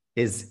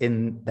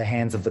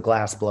of the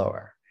glass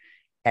blower.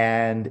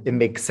 And it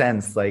makes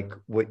sense, like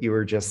what you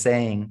were just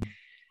saying.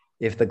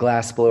 If the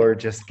glass blower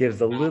just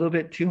gives a little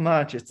bit too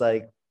much, it's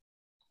like,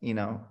 you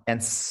know,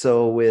 and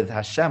so with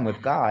Hashem,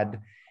 with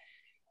God,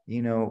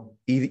 you know,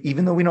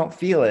 even though we don't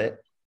feel it,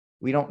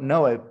 we don't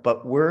know it,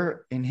 but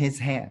we're in his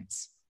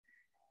hands.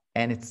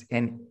 And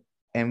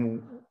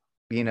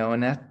you know,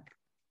 and that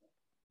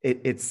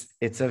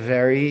it's a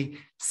very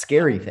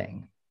scary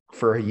thing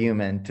for a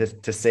human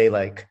to say,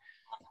 like,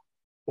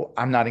 well,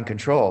 I'm not in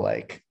control,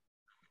 like,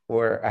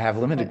 or I have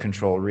limited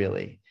control,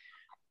 really.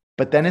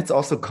 But then it's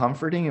also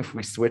comforting if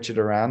we switch it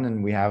around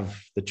and we have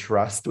the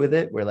trust with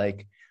it. We're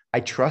like, I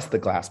trust the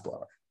glass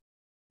blower.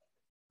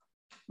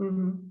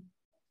 Mm-hmm.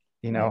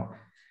 You know,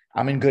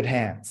 I'm in good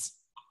hands.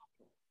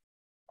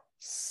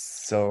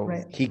 So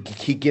he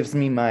gives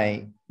me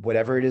my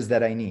whatever it is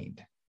that I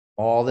need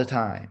all the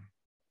time.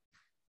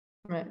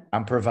 Right.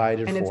 I'm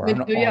provided and for.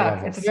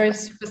 It's very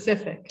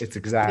specific. It's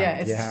exact.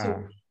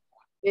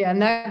 Yeah,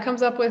 and that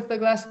comes up with the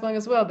glass blowing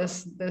as well.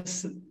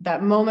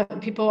 That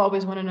moment, people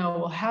always want to know,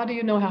 well, how do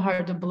you know how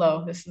hard to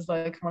blow? This is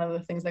like one of the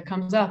things that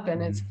comes up,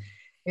 and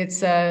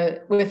it's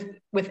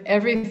with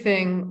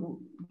everything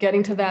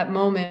getting to that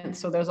moment.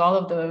 So there's all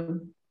of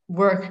the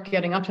work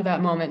getting up to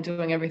that moment,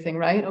 doing everything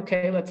right.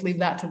 Okay, let's leave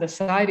that to the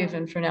side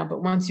even for now.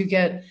 But once you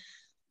get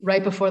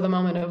right before the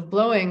moment of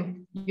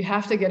blowing, you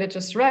have to get it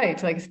just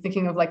right. Like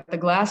thinking of like the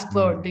glass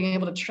blower, being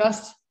able to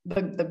trust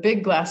the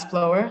big glass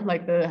blower,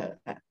 like the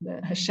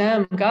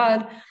Hashem,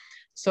 God.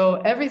 So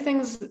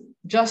everything's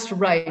just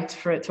right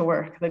for it to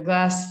work. The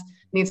glass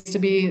needs to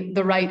be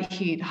the right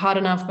heat, hot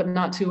enough, but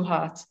not too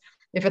hot.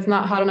 If it's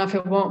not hot enough,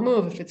 it won't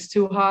move. If it's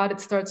too hot, it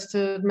starts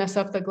to mess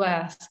up the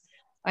glass.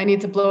 I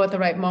need to blow at the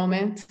right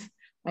moment.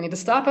 I need to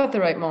stop at the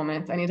right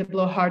moment. I need to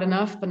blow hard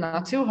enough, but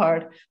not too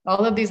hard.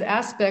 All of these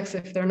aspects,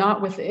 if they're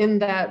not within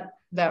that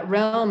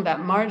realm, that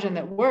margin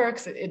that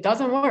works, it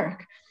doesn't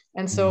work.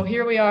 And so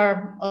here we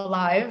are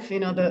alive, you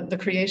know, the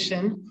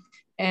creation,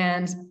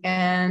 and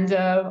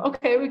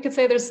okay, we could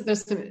say there's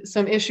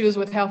some issues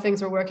with how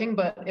things are working,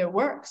 but it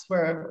works.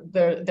 Where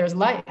there's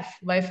life.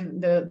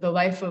 The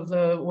life of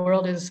the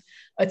world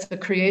it's the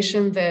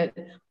creation that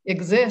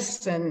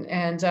exists,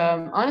 and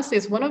honestly,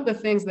 it's one of the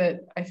things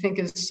that I think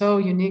is so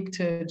unique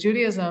to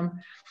Judaism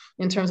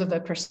in terms of the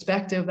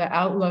perspective, the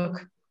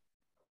outlook.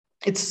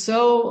 It's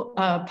so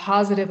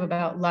positive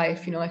about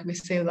life, you know, like we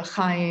say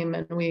l'chaim,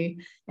 and we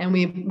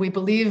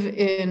believe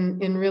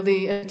in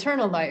really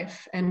eternal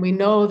life, and we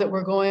know that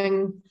we're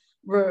going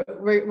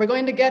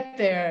to get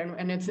there,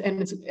 and it's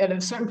at a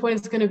certain point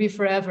it's going to be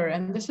forever.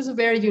 And this is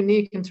very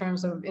unique in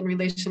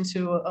relation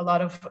to a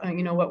lot of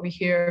you know, what we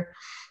hear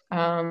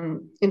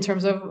in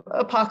terms of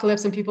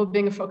apocalypse and people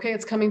being, okay,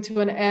 it's coming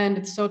to an end,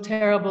 it's so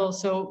terrible.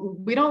 So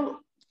we don't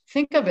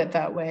think of it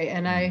that way.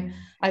 And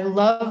I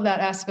love that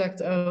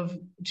aspect of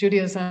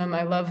Judaism.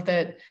 I love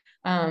that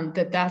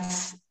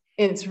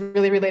it's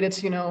really related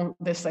to, you know,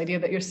 this idea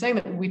that you're saying,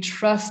 that we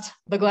trust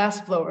the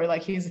glass blower,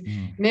 like he's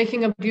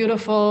making a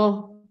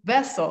beautiful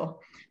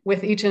vessel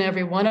with each and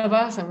every one of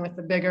us, and with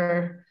the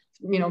bigger,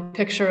 you know,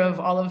 picture of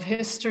all of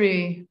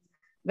history.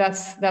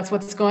 That's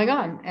what's going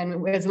on.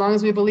 And as long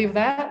as we believe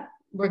that,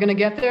 we're going to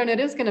get there, and it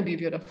is going to be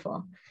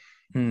beautiful.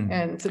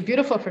 And it's a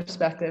beautiful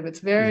perspective. It's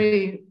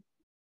very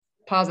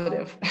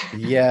positive.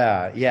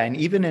 Yeah. And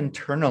even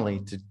internally,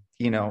 to,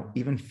 you know,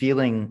 even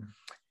feeling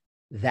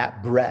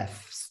that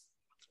breath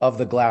of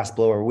the glass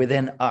blower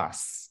within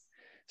us.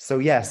 So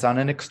yes, on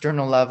an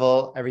external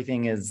level,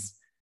 everything is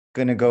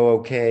going to go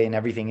okay, and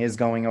everything is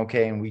going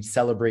okay, and we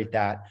celebrate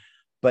that.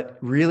 But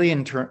really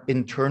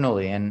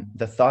internally, and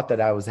the thought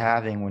that I was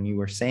having when you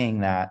were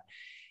saying that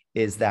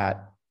is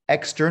that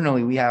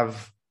externally we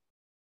have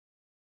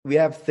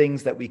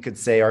things that we could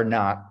say are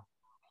not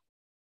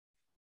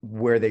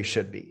where they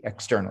should be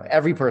externally.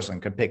 Every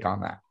person could pick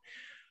on that.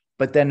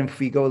 But then if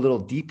we go a little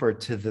deeper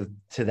to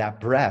that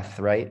breath,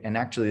 right? And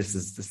actually this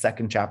is the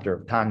second chapter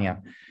of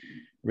Tanya,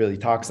 really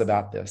talks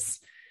about this,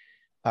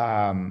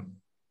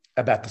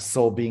 about the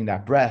soul being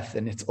that breath,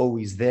 and it's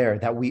always there,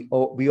 that we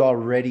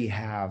already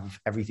have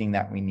everything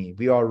that we need.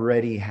 We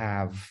already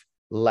have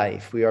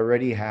life. We're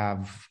already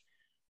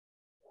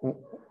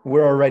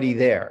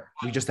there.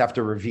 We just have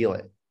to reveal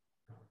it.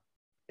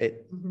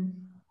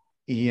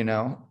 you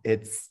know,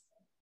 it's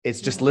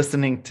just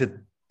listening to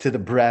the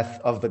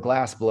breath of the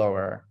glass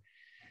blower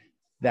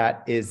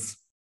that is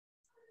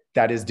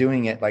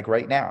doing it like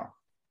right now,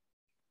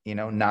 you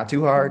know, not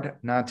too hard,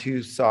 not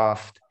too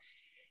soft.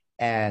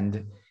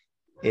 And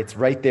it's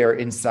right there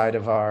inside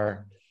of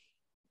our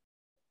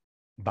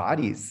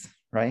bodies,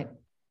 right?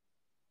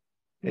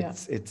 Yeah.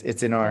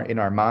 It's in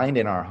our mind,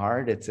 in our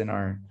heart. It's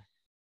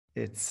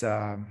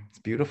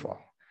beautiful.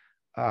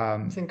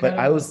 But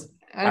I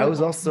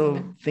was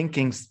also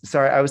thinking,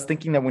 I was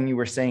thinking that when you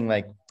were saying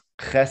like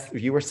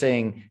you were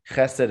saying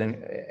chesed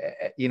and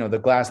you know, the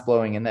glass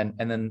blowing, and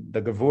then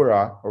the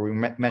gevura, or we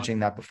were mentioning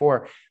that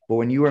before. But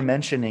when you were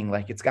mentioning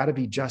like it's got to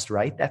be just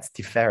right, that's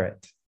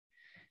tiferet.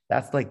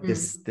 That's like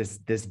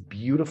this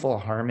beautiful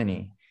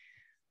harmony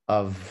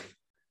of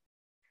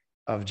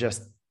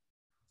just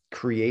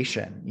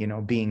creation, you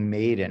know, being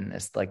made in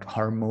this like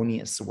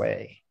harmonious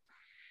way.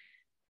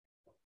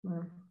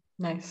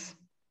 Nice.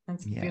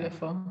 That's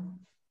beautiful.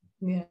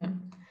 Yeah.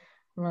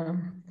 Well,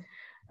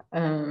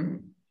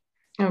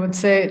 I would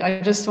say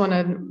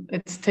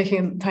it's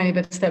taking a tiny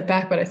bit step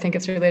back, but I think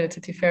it's related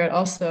to Tiferet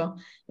also,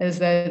 is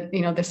that,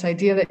 you know, this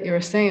idea that you were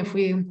saying, if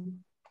we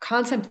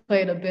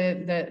contemplate a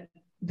bit that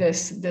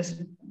this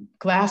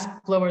glass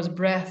blower's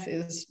breath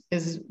is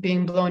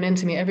being blown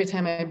into me every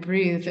time I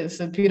breathe, it's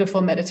a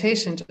beautiful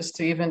meditation just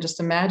to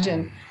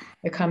imagine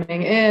it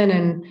coming in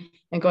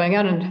and going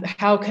out, and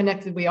how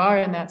connected we are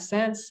in that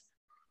sense.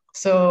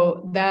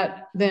 So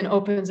that then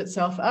opens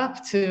itself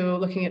up to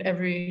looking at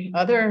every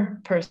other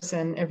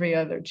person, every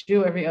other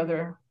Jew, every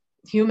other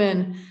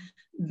human.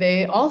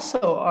 They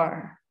also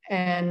are.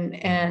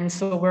 And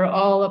so we're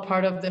all a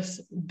part of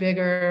this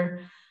bigger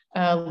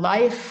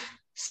life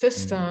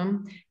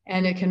system,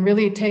 and it can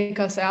really take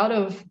us out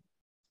of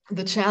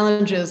the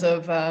challenges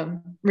of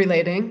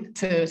relating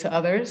to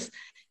others,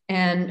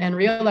 and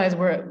realize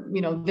we're,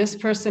 you know, this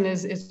person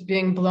is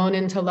being blown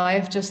into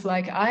life just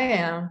like I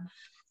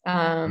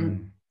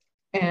am.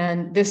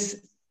 And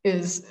this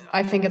is,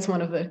 I think it's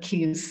one of the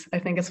keys. I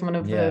think it's one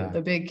of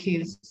the big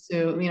keys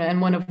to, you know,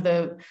 and one of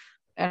the,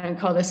 I don't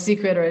call it a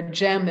secret or a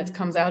gem that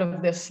comes out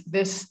of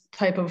this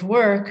type of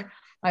work.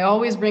 I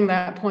always bring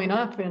that point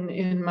up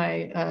in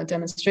my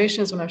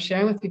demonstrations when I'm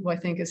sharing with people. I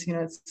think is, you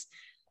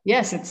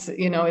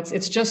know,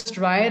 it's just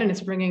right, and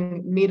it's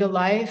bringing me to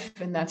life,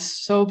 and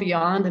that's so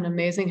beyond and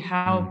amazing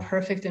how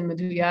perfect and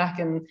meduyak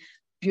and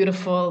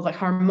beautiful, like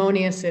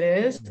harmonious it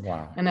is.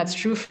 Wow. And that's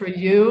true for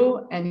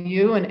you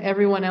and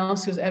everyone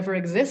else who's ever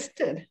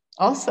existed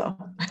also.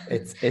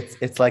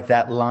 It's like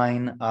that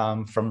line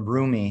from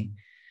Rumi,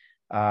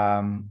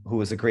 who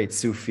was a great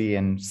Sufi,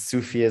 and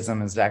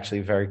Sufism is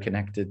actually very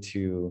connected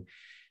to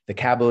the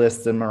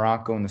Kabbalists in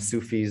Morocco, and the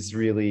Sufis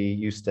really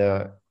used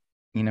to,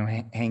 you know,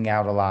 hang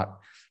out a lot.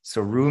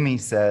 So Rumi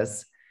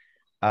says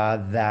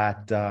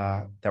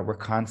that we're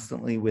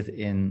constantly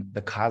within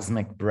the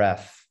cosmic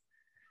breath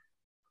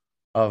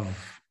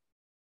of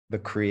the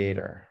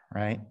Creator,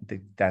 right?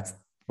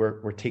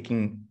 We're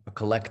taking a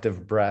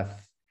collective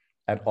breath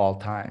at all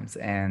times,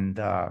 and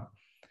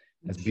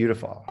it's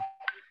beautiful.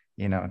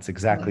 You know, it's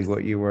exactly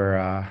what you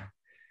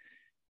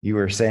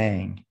were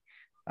saying.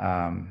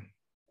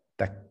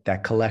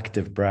 That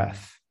collective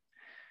breath.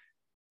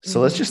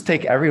 So let's just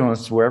take everyone,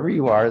 wherever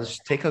you are, let's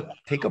just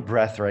take a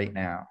breath right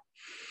now.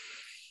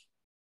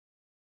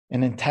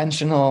 An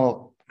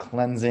intentional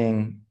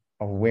cleansing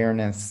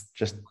awareness,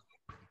 just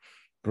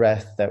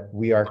breath, that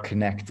we are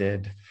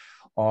connected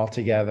all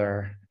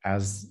together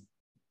as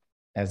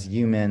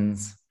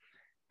humans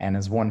and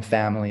as one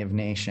family of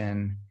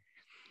nation,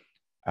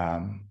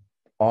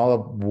 all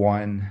of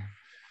one,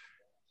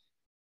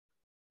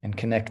 and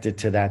connected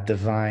to that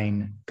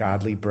divine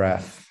godly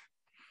breath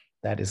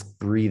that is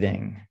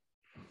breathing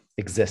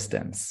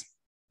existence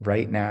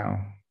right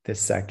now, this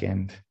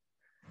second,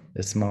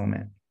 this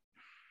moment.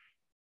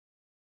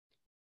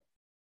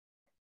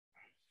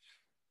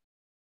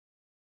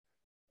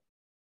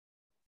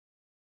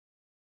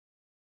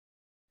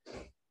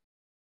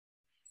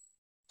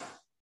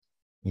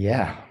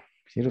 Yeah,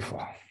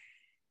 beautiful.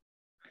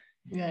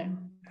 Yeah,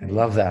 I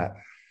love that.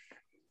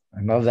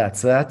 I love that.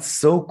 So that's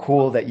so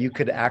cool that you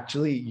could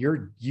actually,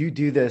 you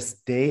do this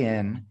day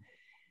in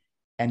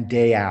and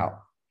day out.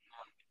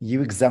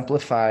 You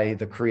exemplify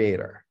the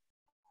Creator.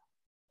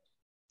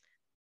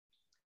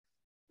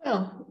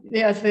 Well,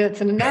 yeah,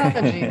 it's an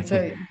analogy.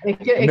 It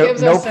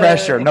gives no us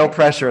pressure, no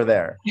pressure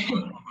there.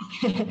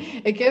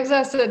 It gives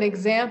us an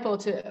example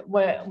to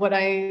what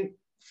I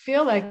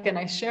feel like, and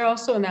I share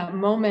also in that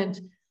moment,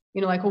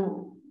 you know, like,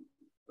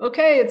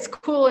 okay, it's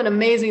cool and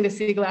amazing to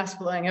see glass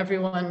blowing.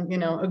 Everyone, you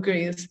know,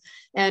 agrees.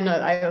 And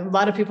a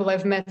lot of people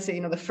I've met say,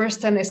 you know, the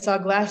first time they saw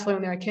glass blowing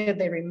when they were a kid,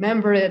 they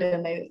remember it,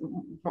 and they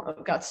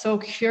got so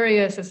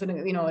curious. As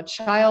you know, a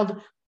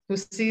child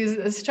sees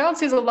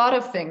a lot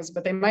of things,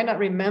 but they might not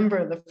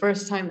remember the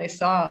first time they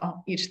saw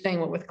each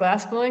thing. With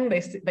glass blowing,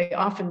 they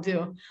often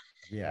do.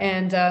 Yeah.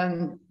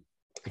 And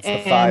it's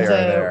the fire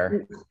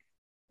there.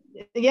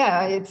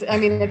 yeah,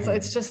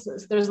 it's just,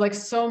 there's like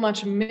so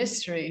much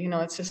mystery,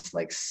 it's just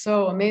like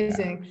so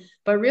amazing.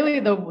 But really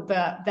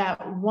that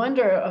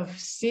wonder of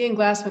seeing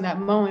glass in that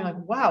moment,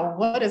 like, wow,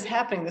 what is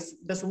happening?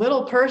 This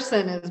little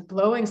person is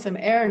blowing some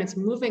air and it's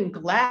moving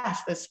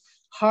glass, this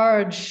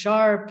hard,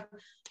 sharp,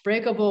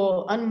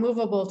 breakable,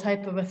 unmovable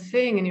type of a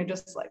thing. And you're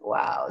just like,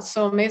 wow, it's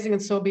so amazing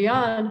and so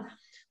beyond.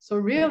 So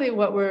really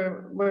what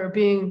we're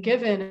being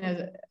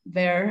given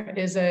there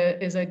is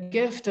a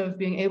gift of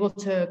being able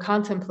to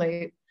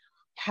contemplate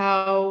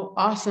how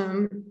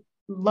awesome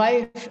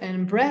life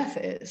and breath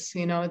is.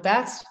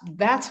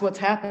 That's what's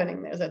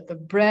happening there, that the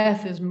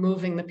breath is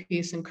moving the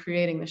piece and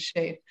creating the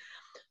shape.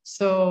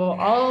 So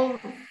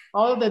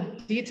all of the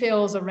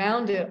details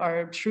around it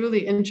are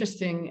truly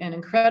interesting and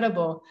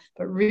incredible.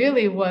 But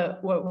really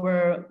what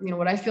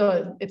I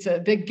feel, it's a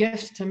big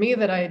gift to me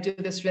that I do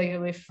this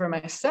regularly for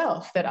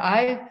myself, that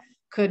I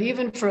could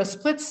even for a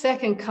split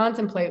second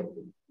contemplate,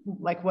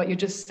 like what you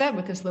just said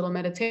with this little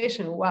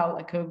meditation. Wow,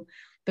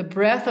 the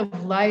breath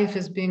of life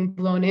is being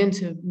blown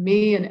into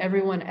me and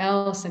everyone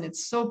else. And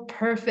it's so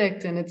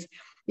perfect. And it's,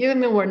 even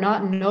though we're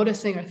not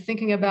noticing or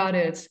thinking about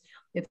it,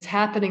 it's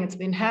happening. It's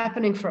been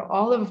happening for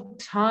all of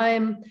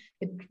time.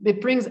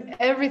 It brings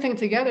everything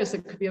together. So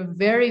it could be a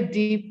very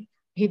deep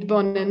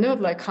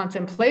hitbonenut, like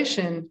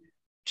contemplation,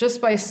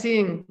 just by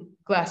seeing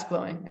glass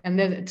blowing. And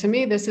then to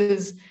me, this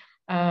is,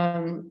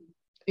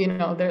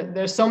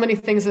 there's so many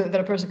things that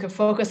a person could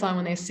focus on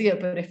when they see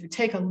it. But if you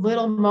take a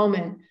little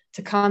moment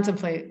to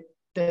contemplate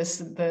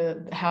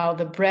how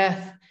the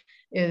breath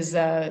is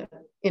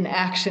in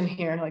action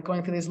here, like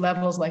going through these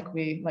levels, like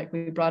we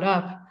brought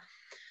up,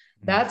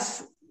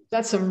 that's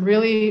some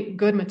really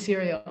good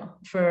material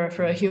for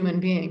a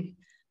human being.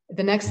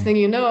 The next thing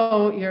you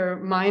know, your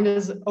mind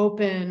is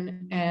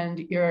open and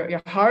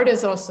your heart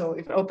is also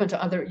open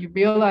to other. You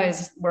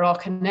realize we're all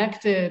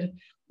connected.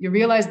 You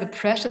realize the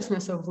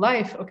preciousness of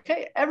life.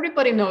 Okay,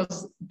 everybody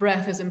knows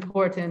breath is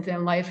important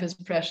and life is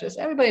precious.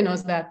 Everybody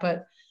knows that,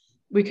 but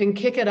we can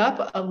kick it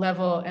up a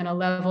level and a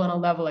level and a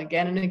level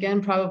again and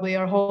again, probably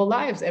our whole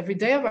lives, every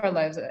day of our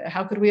lives.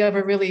 How could we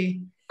ever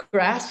really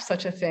grasp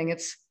such a thing?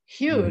 It's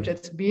huge.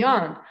 It's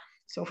beyond.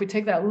 So if we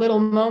take that little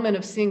moment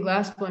of seeing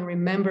glass blowing,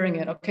 remembering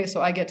it, okay,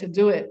 so I get to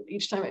do it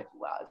each time.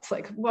 It's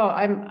like, well,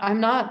 I'm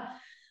not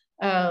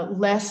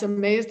less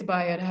amazed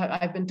by it.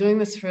 I've been doing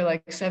this for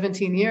like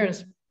 17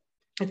 years.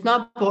 It's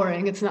not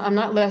boring. I'm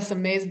not less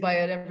amazed by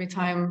it every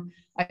time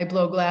I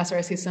blow glass or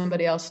I see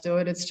somebody else do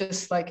it. It's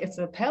just like, it's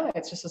a Pele.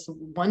 It's just this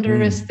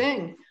wondrous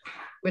thing,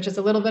 which is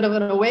a little bit of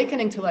an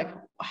awakening to like,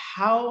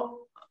 how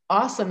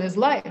awesome is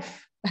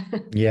life?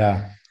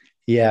 Yeah.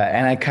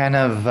 And I kind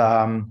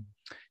of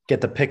get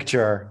the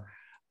picture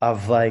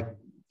of like,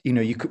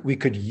 we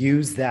could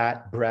use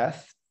that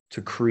breath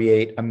to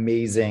create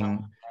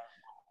amazing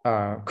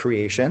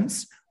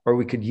creations, or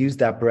we could use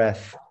that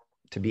breath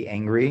to be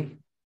angry,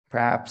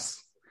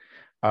 perhaps,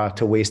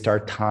 to waste our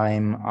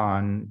time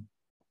on,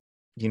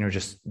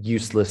 just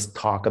useless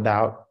talk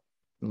about,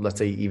 let's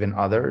say, even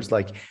others.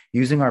 Like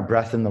using our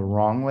breath in the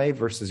wrong way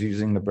versus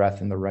using the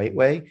breath in the right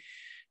way.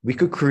 We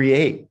could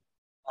create,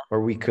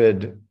 or we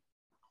could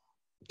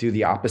do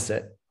the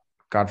opposite.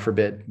 God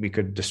forbid, we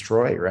could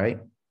destroy, right?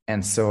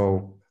 And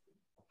so,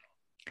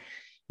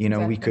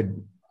 exactly.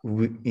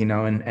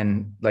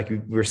 And like we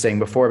were saying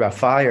before about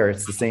fire,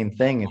 it's the same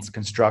thing. It's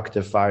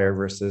constructive fire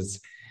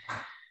versus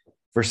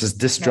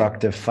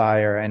destructive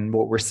fire. And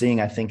what we're seeing,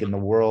 I think, in the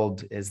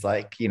world is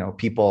like,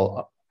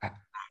 people,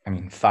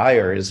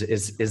 fire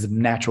is a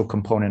natural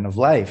component of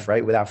life,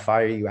 right? Without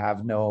fire, you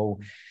have no,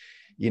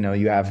 we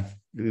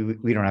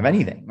don't have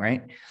anything,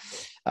 right?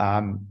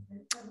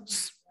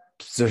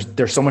 So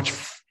there's so much,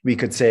 we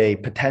could say,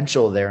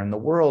 potential there in the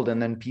world. And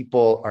then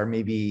people are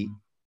maybe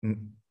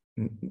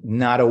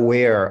not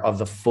aware of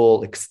the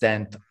full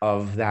extent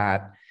of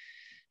that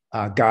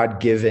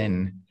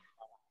God-given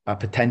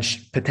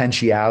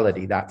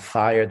potentiality, that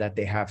fire that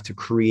they have to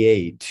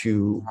create,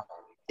 to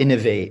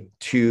innovate,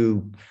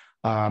 to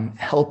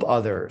help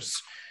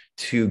others,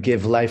 to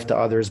give life to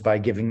others by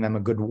giving them a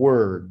good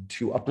word,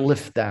 to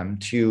uplift them,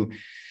 to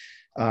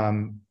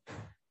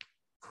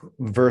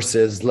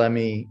versus let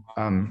me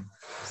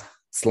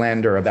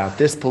slander about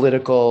this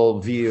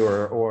political view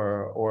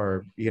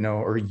or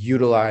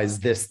utilize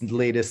this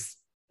latest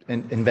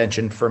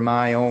invention for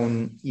my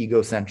own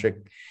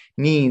egocentric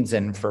needs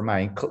and for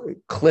my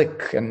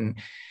clique and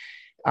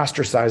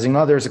ostracizing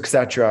others,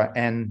 etc.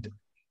 And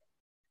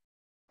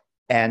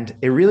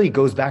it really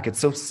goes back. It's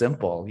so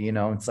simple,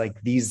 it's like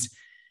these,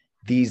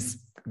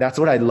 that's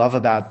what I love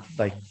about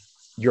like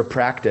your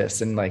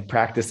practice, and like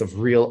practice of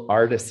real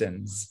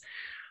artisans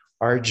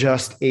are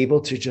just able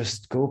to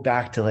just go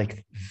back to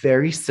like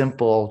very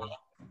simple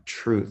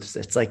truths.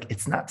 It's like,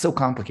 it's not so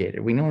complicated.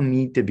 We don't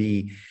need to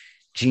be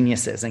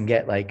geniuses and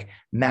get like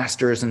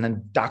masters and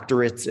then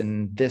doctorates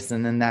and this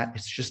and then that.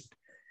 It's just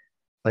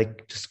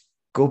like, just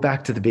go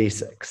back to the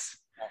basics,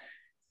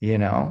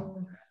 Yeah,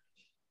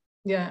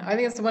 I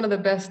think it's one of the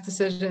best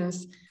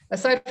decisions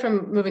aside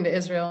from moving to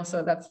Israel,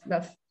 so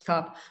that's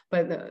top.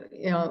 But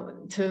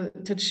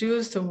to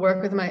choose to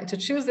work with to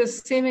choose this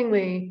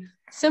seemingly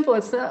simple.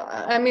 It's not.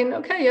 I mean,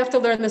 okay, you have to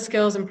learn the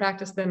skills and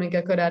practice them and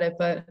get good at it,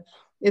 but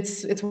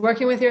it's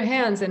working with your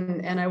hands.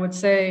 And I would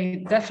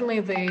say definitely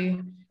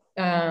the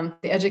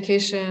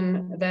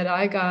education that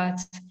I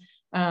got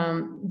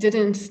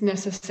didn't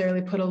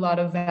necessarily put a lot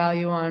of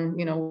value on,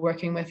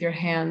 working with your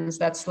hands.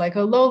 That's like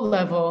a low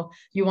level.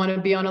 You want to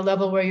be on a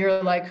level where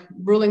you're like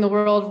ruling the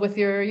world with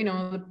your,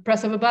 the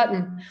press of a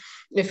button,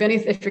 if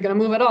you're going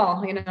to move at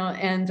all,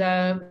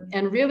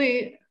 and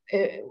really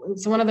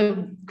it's one of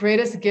the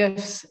greatest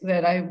gifts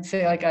that I would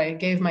say, like, I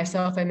gave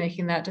myself by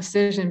making that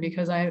decision,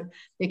 because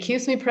it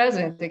keeps me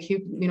present.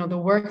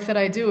 The work that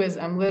I do is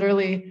I'm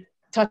literally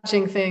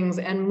touching things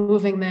and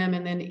moving them.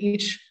 And then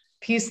each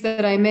piece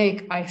that I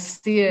make, I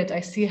see it.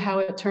 I see how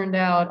it turned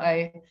out.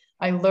 I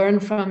learn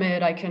from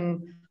it. I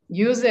can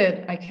use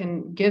it. I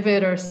can give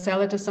it or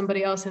sell it to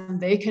somebody else, and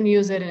they can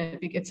use it. And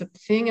it's a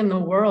thing in the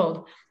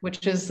world,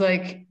 which is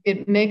like,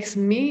 it makes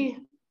me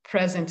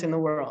present in the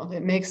world.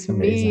 It makes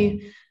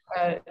me,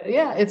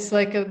 it's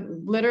like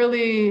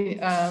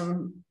literally,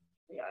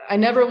 I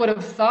never would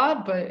have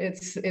thought, but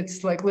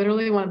it's like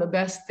literally one of the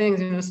best things,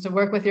 is to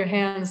work with your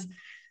hands.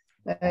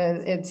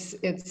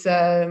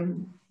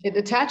 It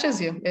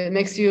attaches you. It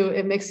makes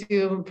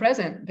you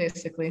present,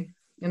 basically,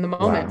 in the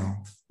moment.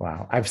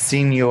 Wow. I've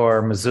seen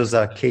your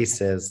mezuzah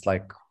cases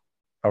like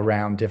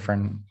around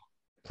different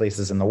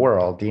places in the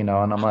world, and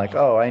I'm like,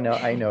 oh, I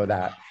know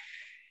that,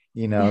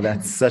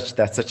 that's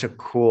such a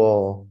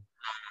cool,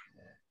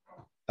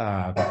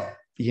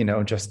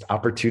 just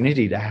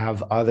opportunity to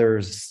have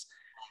others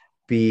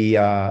be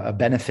a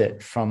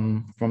benefit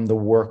from the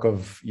work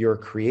of your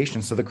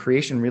creation. So the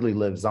creation really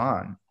lives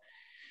on.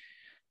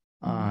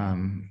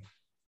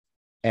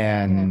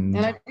 And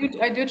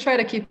I do try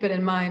to keep it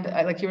in mind,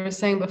 like you were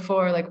saying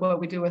before, like what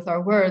we do with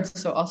our words,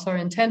 so also our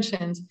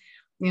intentions.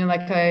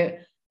 Like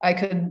I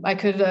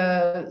could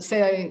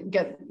say I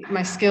get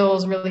my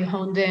skills really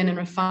honed in and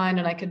refined,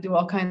 and I could do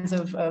all kinds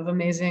of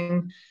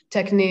amazing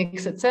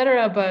techniques,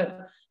 etc.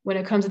 But when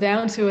it comes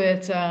down to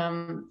it,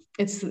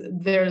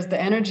 there's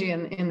the energy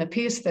in the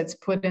piece that's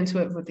put into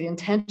it with the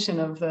intention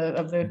of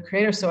the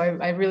creator. So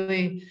I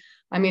really,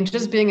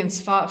 just being in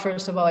Sfat,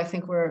 first of all, I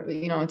think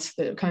it's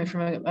coming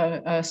from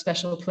a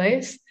special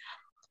place,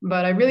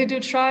 but I really do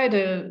try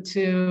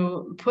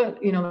to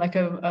put, like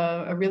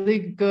a really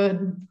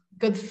good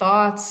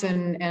thoughts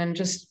and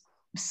just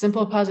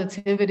simple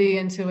positivity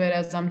into it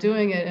as I'm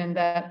doing it. And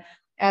that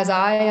as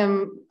I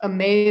am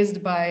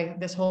amazed by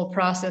this whole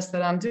process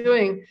that I'm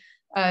doing,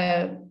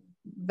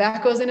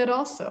 that goes in it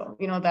also,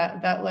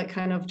 that like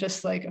kind of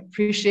just like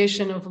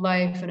appreciation of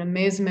life and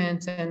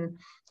amazement. And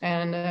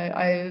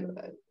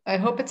I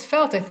hope it's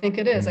felt. I think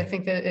it is. I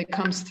think that it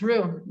comes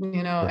through,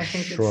 I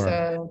think it's,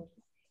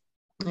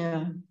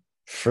 yeah.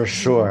 For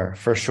sure.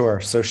 So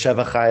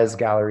Sheva Chaya's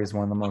gallery is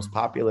one of the most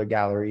popular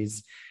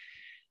galleries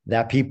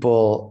that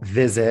people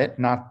visit.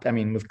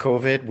 With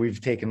COVID,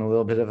 we've taken a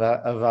little bit of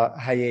a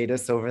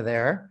hiatus over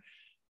there,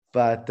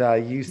 but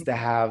used to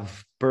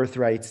have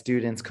birthright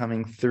students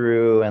coming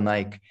through, and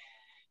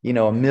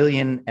 1.5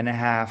 million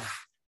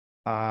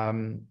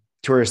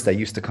tourists that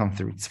used to come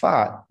through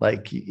Tzfat,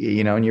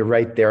 and you're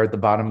right there at the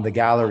bottom of the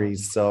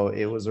galleries. So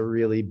it was a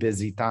really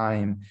busy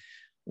time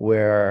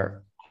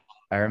where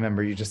I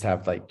remember you just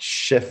have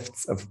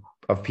shifts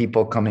of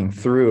people coming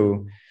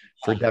through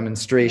for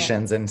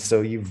demonstrations. And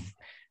so you've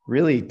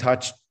really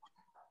touched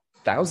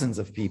thousands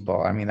of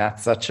people.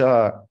 That's such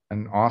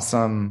an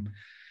awesome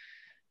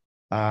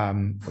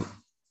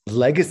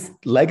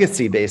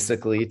legacy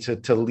basically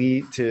to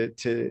lead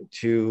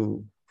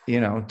to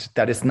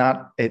that it's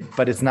not it,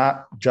 but it's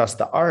not just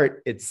the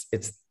art, it's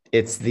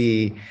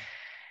the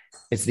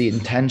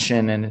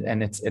intention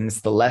and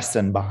it's the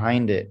lesson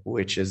behind it,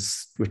 which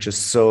is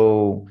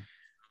so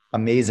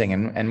amazing.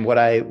 And what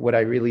I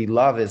really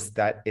love is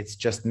that it's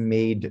just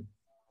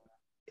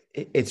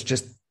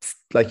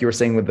like you were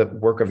saying with the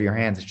work of your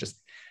hands,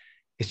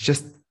 it's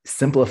just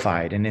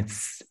simplified, and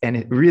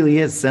it really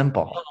is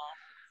simple.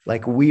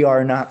 We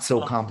are not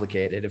so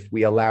complicated if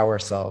we allow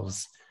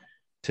ourselves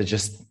to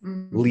just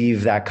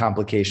leave that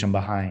complication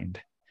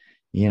behind,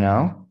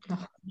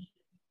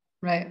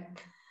 Right.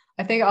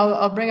 I think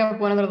I'll bring up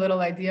one other little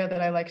idea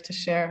that I like to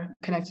share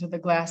connected to the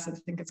glass. I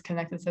think it's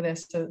connected to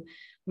this. So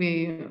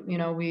we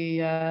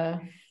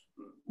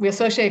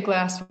associate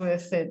glass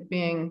with it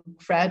being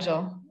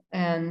fragile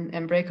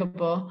and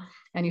breakable.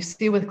 And you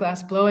see with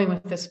glass blowing,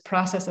 with this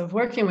process of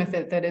working with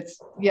it, that it's,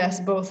 yes,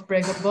 both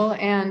breakable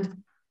and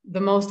the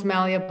most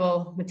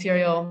malleable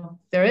material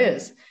there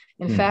is.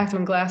 In fact,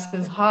 when glass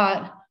is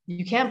hot,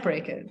 you can't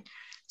break it.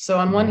 So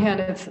on one hand,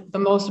 it's the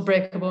most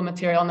breakable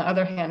material. On the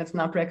other hand, it's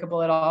not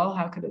breakable at all.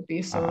 How could it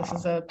be? So this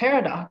is a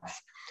paradox.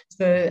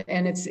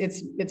 And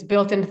it's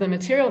built into the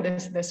material,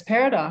 this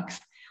paradox.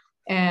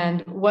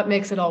 And what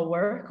makes it all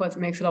work? What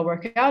makes it all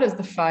work out is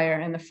the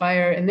fire. And the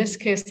fire, in this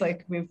case,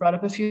 like we've brought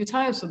up a few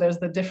times, so there's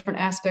the different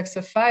aspects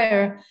of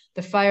fire: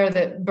 the fire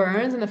that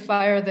burns and the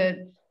fire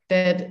that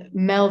that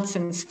melts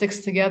and sticks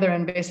together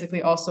and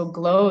basically also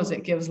glows.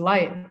 It gives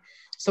light.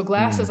 So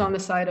glass is on the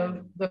side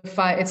of the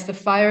fire. It's the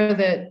fire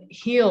that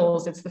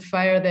heals. It's the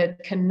fire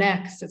that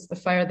connects. It's the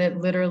fire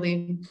that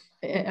literally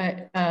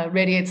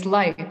radiates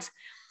light.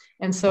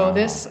 And so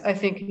this, I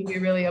think, can be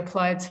really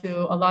applied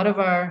to a lot of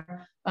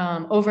our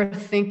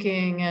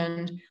overthinking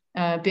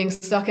and being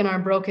stuck in our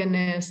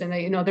brokenness. And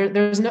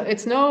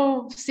it's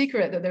no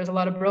secret that there's a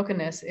lot of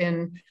brokenness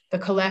in the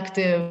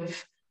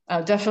collective,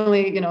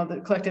 definitely,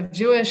 the collective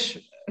Jewish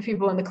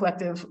people in the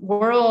collective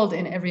world,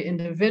 in every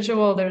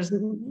individual. There's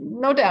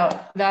no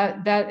doubt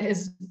that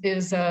is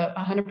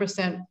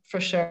 100%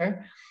 for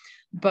sure.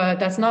 But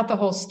that's not the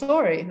whole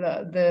story.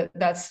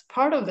 That's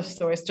part of the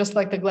story. It's just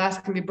like the glass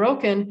can be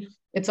broken.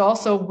 It's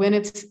also, when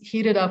it's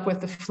heated up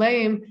with the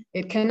flame,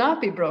 it cannot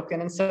be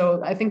broken. And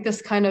so I think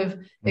this kind of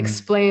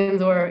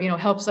explains or,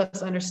 helps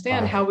us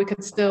understand how we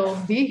could still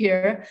be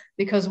here,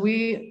 because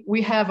we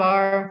have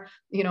our,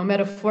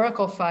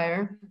 metaphorical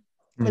fire.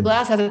 The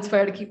glass has its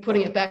fire to keep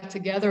putting it back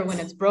together when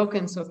it's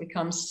broken, so it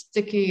becomes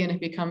sticky and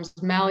it becomes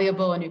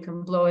malleable and you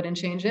can blow it and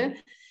change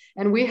it.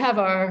 And we have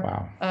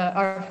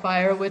our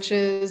fire, which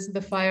is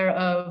the fire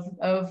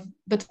of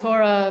the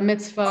Torah,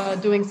 mitzvah,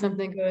 doing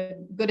something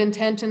good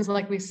intentions,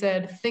 like we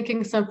said,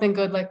 thinking something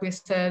good, like we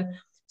said.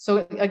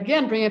 So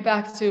again, bring it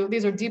back to,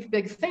 these are deep,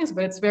 big things,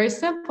 but it's very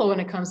simple when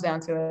it comes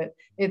down to it.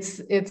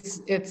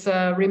 It's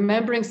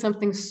remembering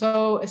something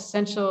so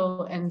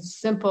essential and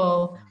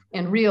simple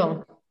and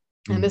real.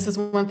 And this is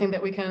one thing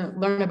that we can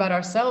learn about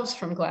ourselves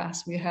from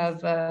glass. We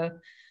have an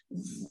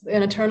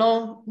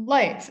eternal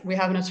light. We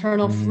have an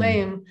eternal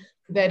flame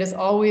that is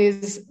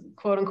always,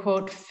 quote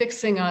unquote,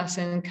 fixing us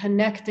and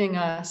connecting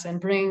us and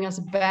bringing us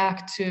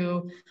back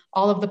to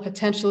all of the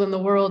potential in the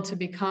world to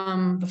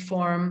become the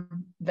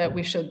form that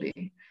we should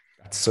be.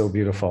 That's so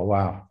beautiful.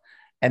 Wow.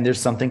 And there's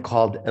something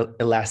called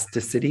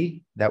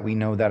elasticity, that we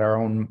know that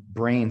our own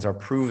brains are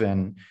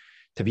proven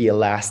to be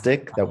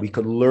elastic, that we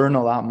could learn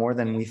a lot more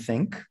than we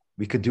think.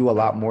 We could do a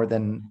lot more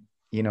than,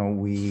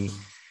 we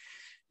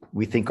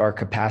think our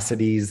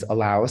capacities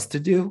allow us to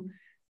do.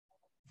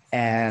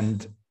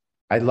 And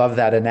I love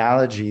that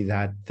analogy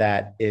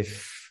that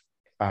if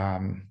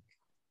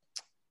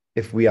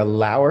we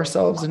allow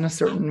ourselves in a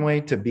certain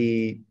way to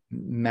be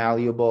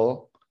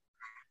malleable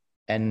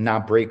and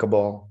not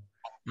breakable,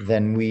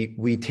 then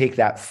we take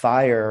that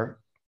fire,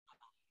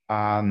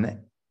 and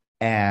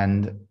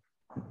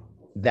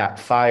that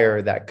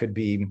fire that could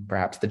be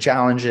perhaps the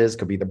challenges,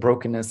 could be the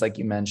brokenness, like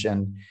you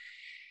mentioned,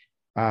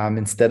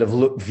 instead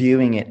of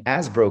viewing it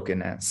as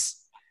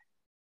brokenness,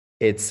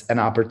 it's an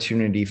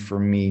opportunity for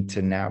me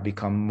to now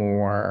become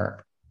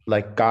more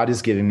like God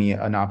is giving me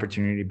an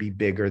opportunity to be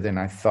bigger than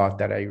I thought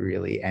that I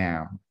really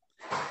am.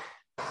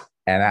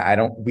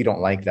 And we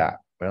don't like that.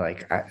 We're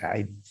like,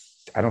 I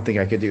don't think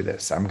I could do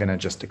this. I'm going to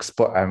just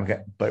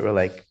explode. But we're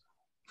like,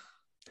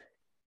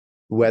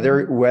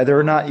 whether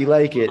or not you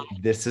like it,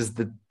 this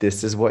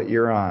is what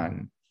you're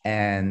on,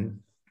 and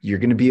you're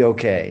going to be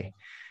okay.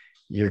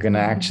 You're going to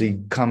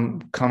actually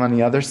come on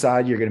the other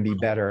side. You're going to be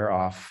better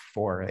off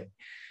for it.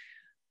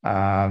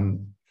 But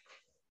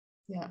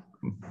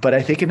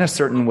I think in a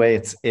certain way,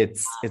 it's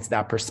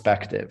that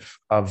perspective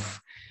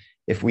of,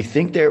 if we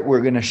think that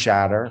we're going to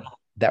shatter,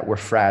 that we're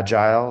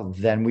fragile,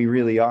 then we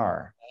really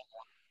are.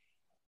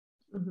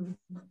 Mm-hmm.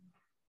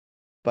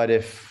 But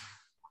if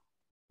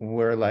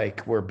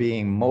we're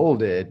being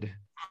molded,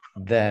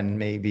 then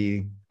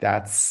maybe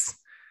that's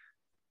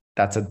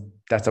a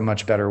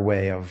much better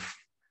way of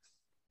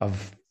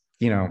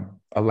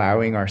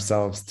allowing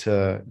ourselves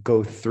to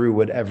go through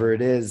whatever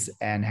it is,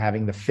 and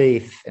having the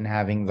faith and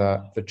having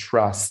the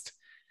trust,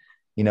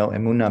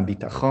 emunah,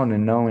 bitachon,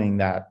 and knowing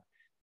that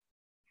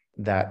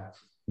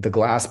the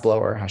glass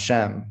blower,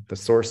 Hashem, the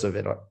source of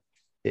it,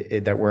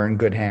 that we're in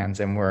good hands,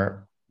 and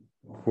we're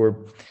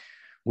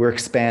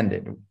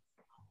expanded.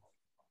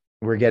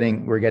 We're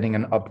getting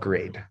an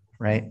upgrade,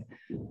 right?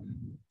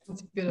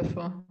 That's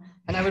beautiful.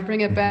 And I would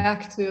bring it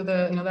back to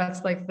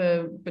that's like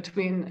the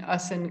between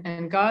us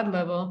and God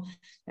level,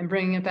 and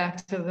bringing it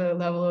back to the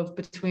level of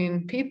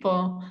between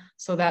people.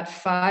 So that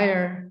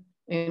fire,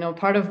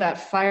 part of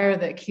that fire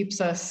that keeps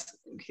us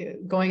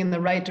going in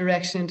the right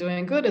direction and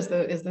doing good is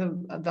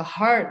the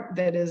heart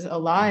that is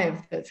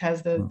alive, that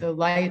has the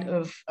light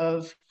of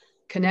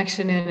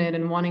connection in it,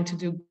 and wanting to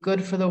do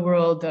good for the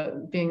world,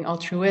 being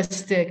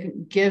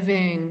altruistic,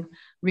 giving,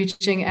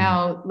 reaching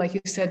out, like you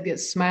said,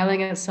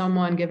 smiling at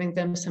someone, giving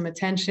them some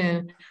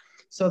attention.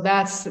 So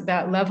that's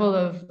that level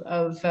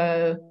of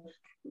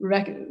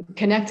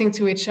connecting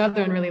to each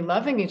other and really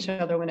loving each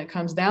other. When it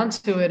comes down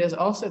to it, is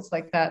also, it's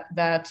like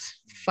that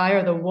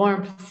fire, the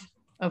warmth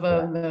of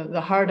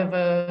the heart of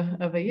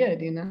a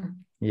yid,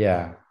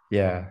 Yeah,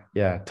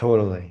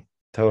 totally.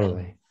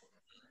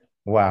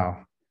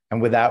 Wow.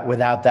 And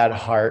without that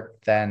heart,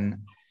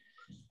 then,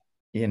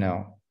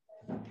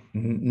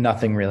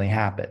 nothing really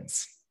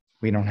happens.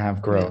 We don't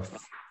have growth.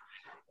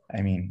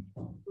 I mean,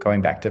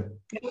 going back to,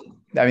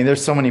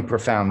 there's so many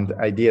profound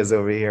ideas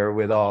over here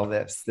with all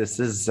this. This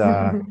is,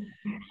 that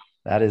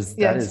is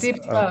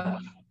deep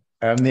stuff.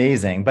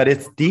 Amazing. But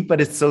it's deep,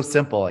 but it's so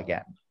simple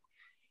again.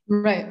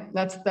 Right.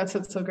 That's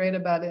what's so great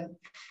about it.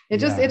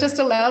 Yeah. It just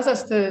allows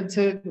us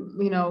to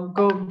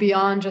go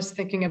beyond just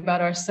thinking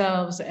about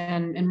ourselves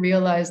and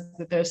realize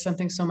that there's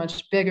something so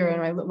much bigger.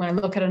 And when I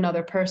look at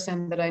another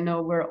person, that I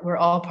know we're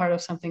all part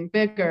of something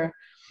bigger.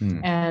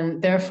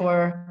 And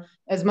therefore,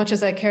 as much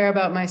as I care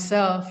about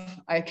myself,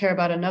 I care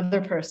about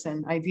another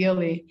person,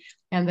 ideally.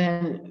 And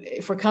then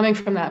if we're coming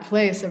from that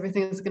place,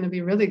 everything is going to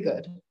be really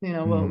good.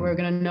 We're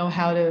going to know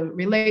how to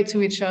relate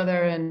to each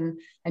other and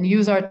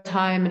use our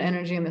time and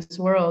energy in this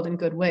world in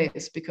good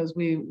ways, because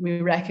we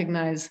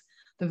recognize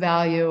the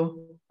value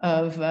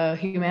of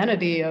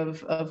humanity,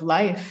 of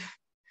life.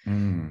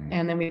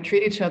 And then we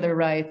treat each other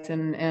right,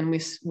 and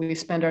we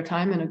spend our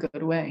time in a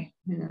good way.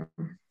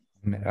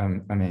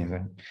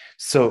 Amazing.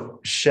 So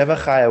Sheva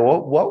Chaya,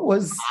 what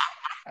was,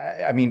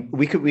 I mean,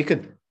 we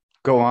could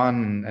go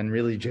on and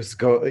really just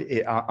go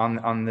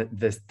on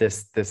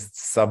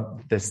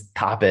this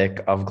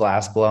topic of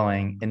glass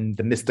blowing and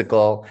the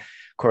mystical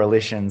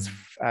correlations.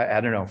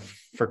 I don't know,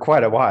 for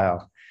quite a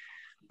while,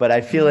 but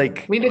I feel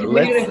like we did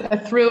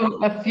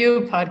through a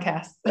few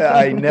podcasts.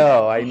 I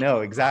know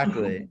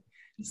exactly.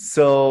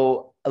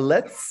 So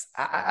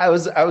I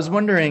was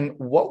wondering,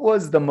 what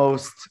was the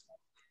most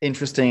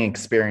interesting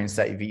experience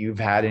that you've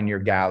had in your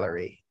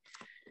gallery?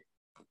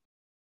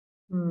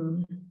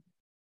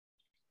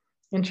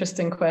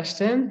 Interesting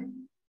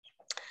question.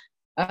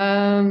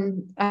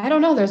 I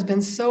don't know. There's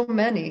been so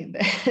many.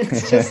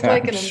 It's just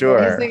like an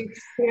amazing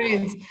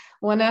experience,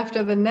 one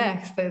after the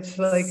next. It's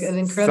like an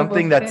incredible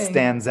something that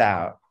stands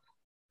out.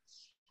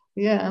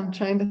 Yeah, I'm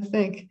trying to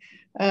think.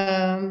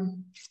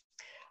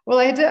 Well,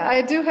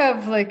 I do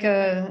have like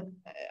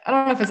I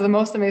don't know if it's the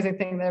most amazing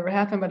thing that ever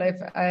happened, but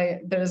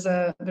there's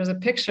a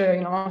picture,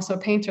 I'm also a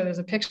painter. There's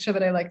a picture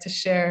that I like to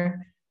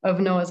share of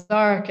Noah's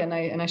Ark, and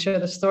I share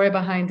the story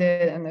behind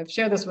it, and I've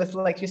shared this with,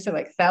 like you said,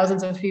 like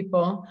thousands of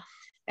people.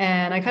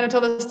 And I kind of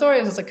tell the story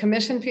as a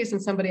commission piece,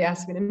 and somebody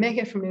asked me to make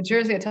it from New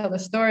Jersey. I tell the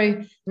story,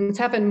 and it's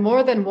happened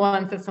more than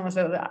once that someone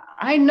said,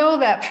 I know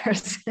that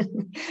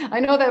person. I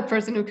know that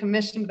person who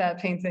commissioned that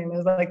painting.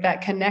 There's like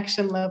that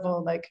connection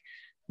level, like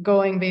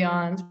going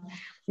beyond.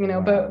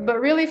 But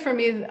really for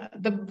me,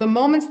 the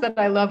moments that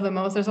I love the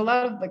most, there's a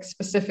lot of like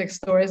specific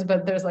stories,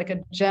 but there's like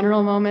a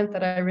general moment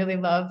that I really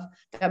love.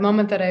 That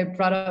moment that I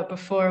brought up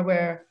before,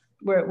 where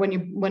when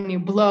you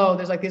blow,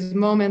 there's like these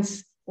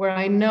moments where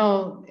I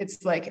know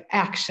it's like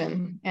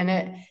action, and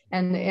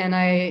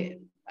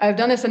I've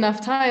done this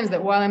enough times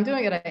that while I'm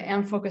doing it, I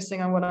am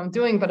focusing on what I'm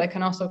doing, but I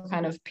can also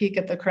kind of peek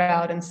at the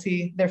crowd and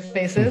see their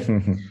faces.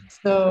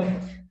 So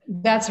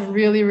that's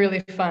really,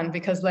 really fun,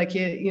 because like,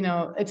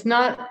 it's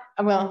not,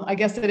 well, I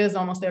guess it is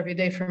almost every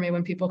day for me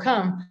when people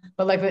come,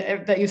 but like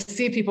that you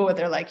see people with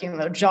their like,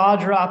 their jaw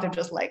dropped, they're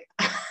just like,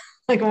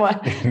 like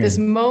what, this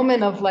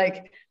moment of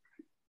like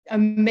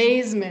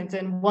amazement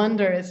and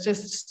wonder. It's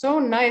just so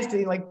nice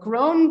to like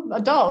grown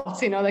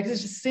adults, like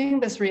it's just seeing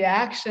this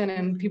reaction,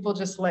 and people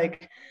just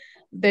like,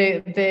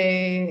 it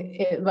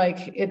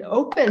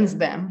opens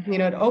them,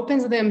 it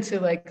opens them to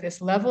like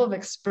this level of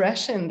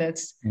expression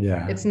that's,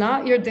 it's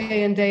not your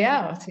day in, day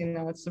out,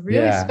 it's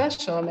really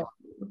special.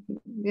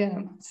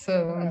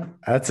 So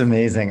that's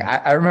amazing.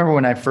 I remember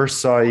when I first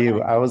saw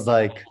you, I was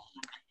like,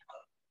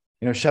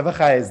 Sheva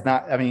Chaya is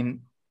not, I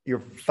mean, you're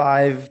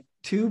 5'2",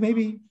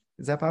 maybe,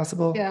 is that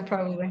possible? Yeah,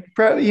 probably.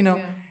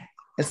 And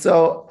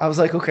so I was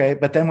like, okay,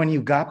 but then when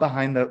you got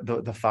behind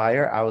the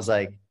fire, I was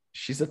like,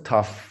 she's a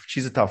tough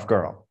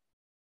girl.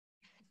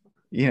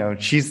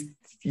 She's,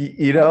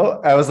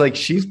 I was like,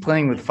 she's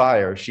playing with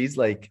fire. She's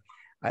like,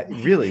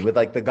 really, with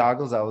like the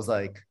goggles, I was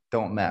like,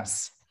 don't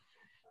mess.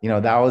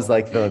 That was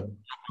like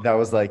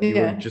you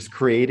were just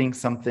creating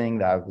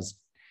something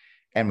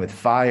and with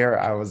fire,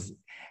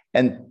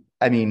 and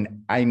I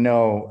mean, I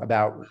know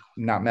about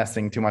not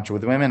messing too much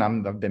with women.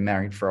 I've been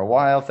married for a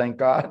while, thank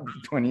God,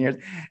 20 years.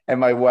 And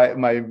my wife,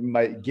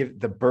 my give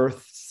the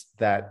births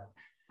that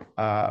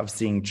of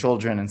seeing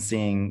children and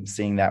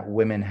seeing that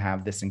women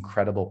have this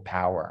incredible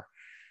power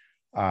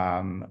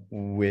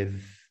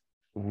with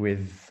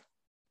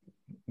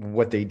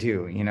what they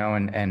do,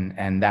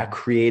 and that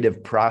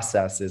creative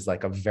process is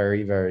like a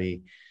very,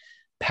 very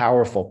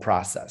powerful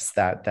process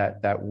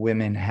that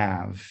women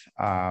have.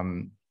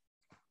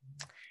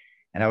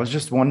 And I was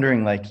just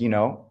wondering, like,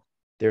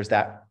 there's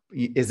that,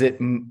 is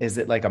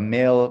it like a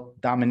male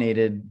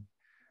dominated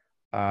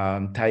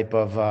type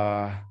of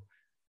a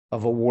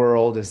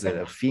world? Is it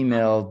a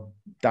female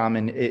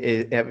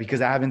dominated?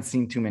 Because I haven't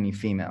seen too many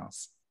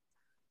females.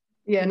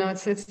 Yeah, no,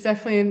 it's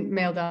definitely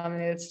male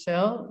dominated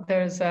still.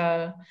 There's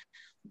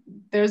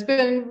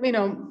been,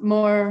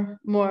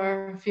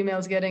 more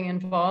females getting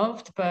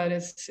involved, but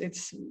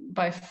it's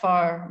by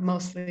far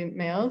mostly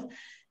males.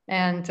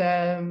 And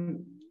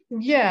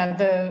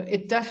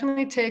it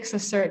definitely takes a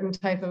certain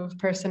type of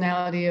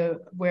personality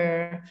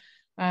where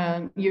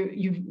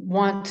you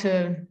want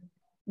to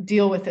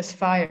deal with this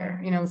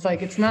fire. It's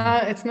like it's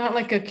not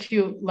like a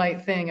cute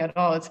light thing at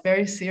all. It's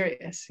very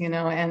serious,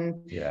 and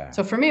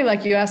so for me,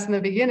 like you asked in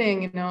the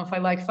beginning, if I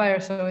like fire,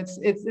 so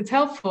it's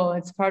helpful.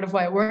 It's part of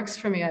why it works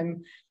for me.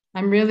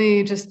 I'm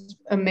really just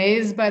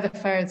amazed by the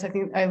fire. I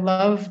think I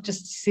love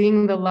just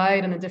seeing the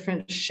light and the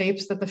different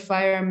shapes that the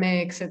fire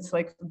makes. It's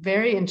like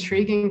very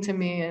intriguing to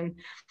me,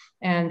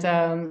 and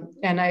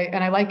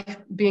I like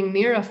being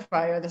near a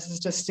fire. This is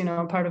just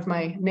part of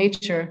my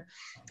nature,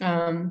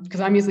 because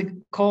I'm usually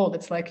cold.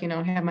 It's like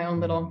I have my own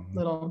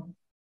little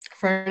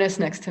furnace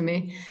next to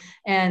me,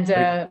 and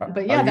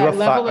but yeah, that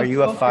level of are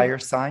you a fire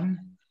sign?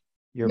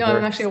 No,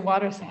 I'm actually a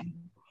water sign.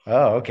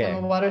 Oh, okay.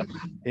 I'm a water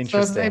sign.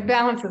 Interesting. So it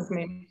balances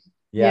me.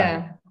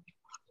 Yeah.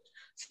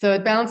 So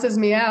it balances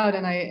me out,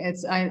 and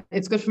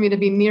it's good for me to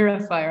be near a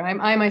fire.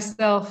 I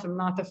myself am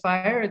not the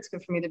fire. It's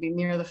good for me to be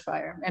near the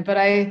fire. But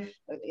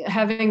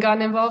having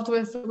gotten involved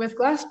with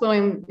glass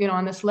blowing,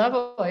 on this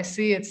level, I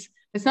see it's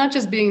not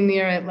just being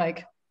near it,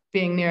 like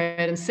being near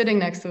it and sitting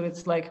next to it.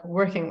 It's like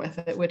working with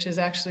it, which is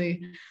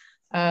actually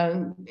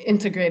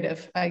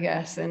integrative, I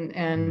guess,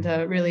 and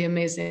really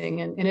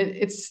amazing. And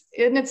it's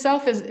in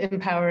itself is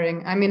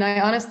empowering. I mean, I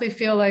honestly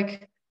feel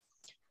like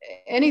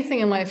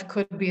anything in life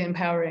could be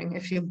empowering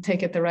if you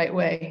take it the right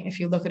way, if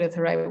you look at it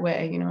the right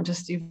way.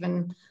 Just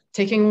even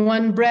taking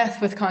one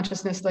breath with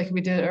consciousness like we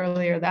did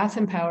earlier, that's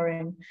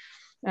empowering.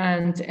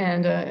 And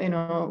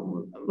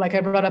like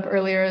I brought up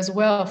earlier as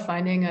well,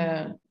 finding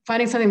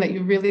something that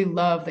you really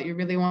love, that you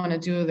really want to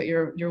do, that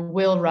your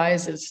will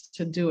rises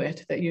to do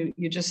it, that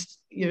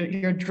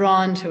you're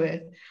drawn to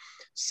it.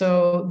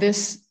 So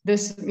this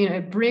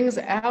it brings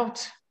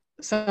out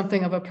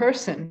something of a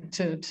person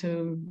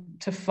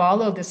to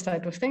follow this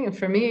type of thing. And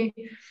for me,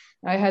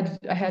 I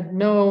had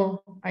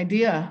no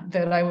idea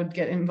that I would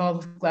get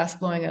involved with glass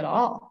blowing at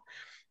all,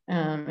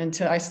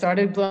 until I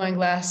started blowing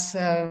glass.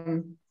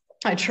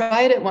 I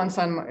tried it once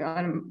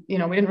on we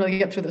didn't really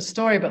get through the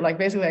story, but like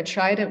basically I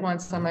tried it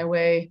once on my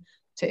way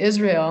to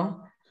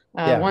Israel,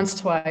 once,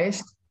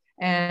 twice.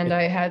 And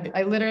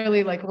I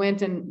literally like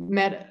went and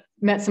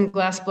met some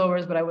glass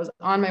blowers, but I was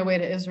on my way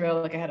to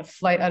Israel. Like I had a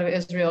flight out of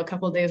Israel a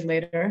couple of days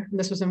later.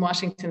 This was in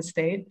Washington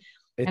State.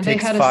 It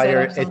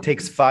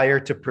takes fire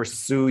to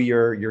pursue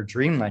your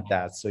dream like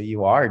that. So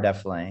you are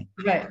definitely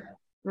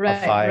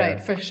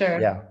right, for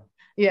sure.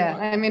 Yeah.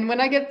 I mean,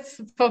 when I get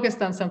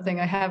focused on something,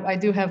 I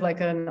do have like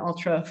an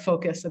ultra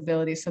focus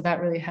ability. So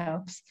that really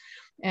helps.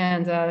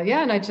 And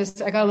and I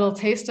got a little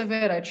taste of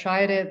it. I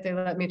tried it. They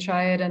let me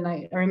try it. And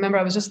I remember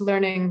I was just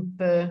learning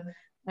the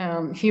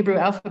Hebrew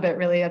alphabet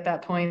really at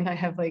that point. I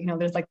have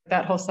there's like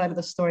that whole side of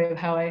the story of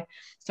how I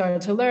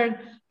started to learn.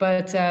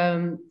 But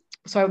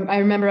so I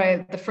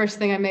remember the first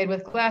thing I made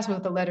with glass was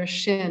the letter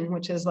Shin,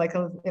 which is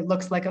it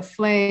looks like a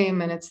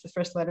flame, and it's the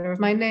first letter of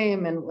my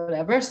name and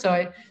whatever. So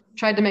I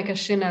tried to make a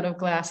Shin out of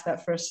glass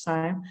that first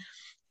time,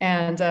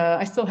 and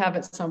I still have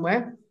it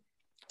somewhere.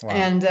 Wow.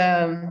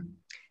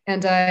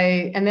 And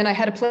then I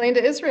had a plane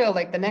to Israel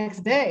like the next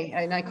day,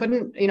 and I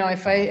couldn't,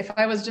 if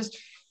I was just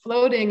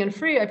floating and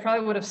free, I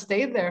probably would have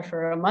stayed there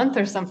for a month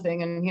or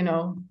something,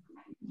 and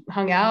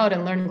hung out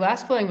and learned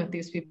glass blowing with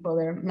these people.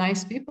 They're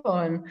nice people,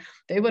 and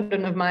they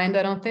wouldn't have minded,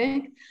 I don't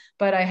think.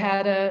 But I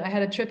had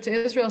a trip to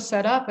Israel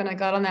set up, and I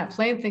got on that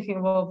plane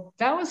thinking, well,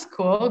 that was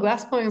cool.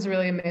 Glass blowing is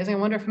really amazing. I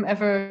wonder if I'm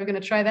ever going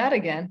to try that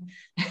again.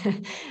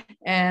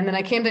 And then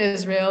I came to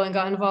Israel and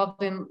got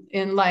involved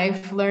in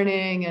life,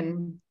 learning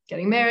and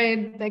getting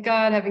married, thank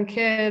God, having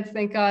kids,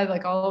 thank God.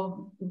 Like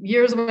all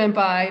years went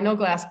by, no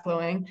glass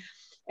blowing,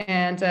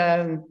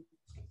 and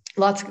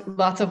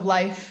lots of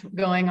life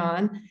going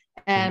on.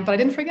 But I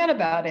didn't forget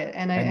about it.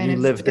 And you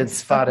lived in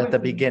Tzfat at the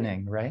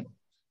beginning, right?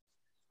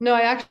 No,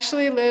 I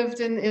actually lived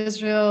in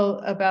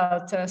Israel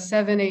about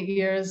 7-8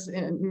 years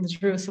in the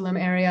Jerusalem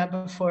area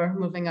before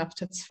moving up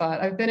to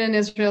Tzfat. I've been in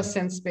Israel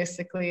since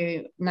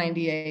basically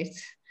 98.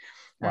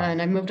 Wow.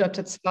 And I moved up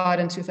to Tzfat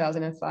in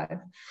 2005.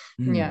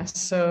 Yeah.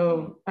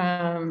 So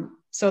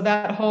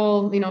that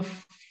whole,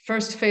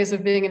 first phase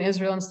of being in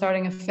Israel and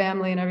starting a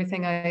family and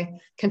everything, I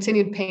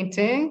continued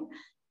painting.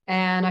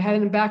 And I had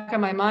in the back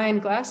of my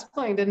mind, glass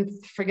blowing,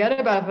 didn't forget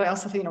about it. But I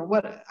also think,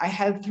 I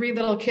had 3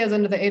 little kids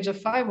under the age of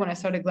 5 when I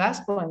started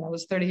glass blowing. I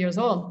was 30 years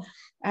old.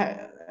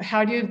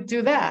 How do you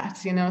do that?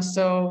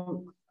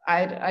 So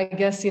I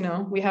guess,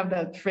 we have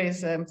that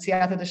phrase,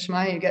 siyata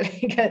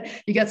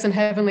d'shmaya, you get some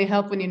heavenly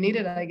help when you need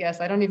it, I guess.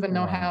 I don't even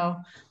know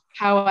how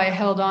I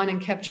held on and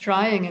kept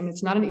trying. And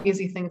it's not an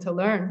easy thing to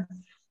learn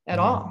at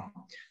all.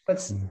 But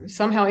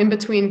somehow in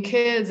between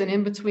kids and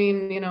in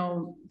between,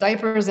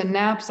 diapers and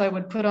naps, I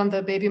would put on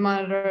the baby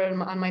monitor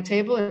on my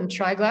table and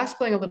try glass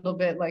blowing a little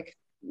bit, like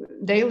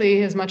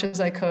daily, as much as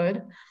I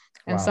could.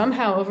 And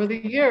somehow over the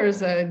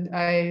years,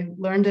 I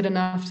learned it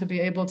enough to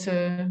be able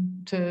to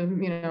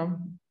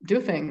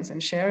do things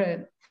and share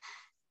it.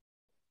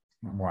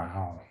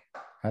 Wow.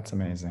 That's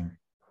amazing.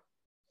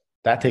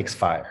 That takes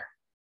fire.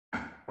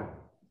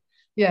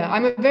 Yeah,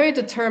 I'm a very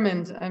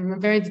determined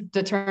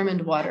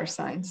water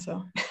sign.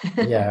 So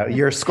yeah,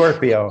 you're a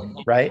Scorpio,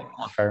 right?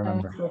 If I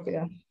remember.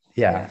 Scorpio.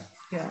 Yeah.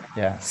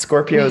 Yeah.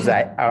 Scorpios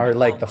are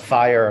like the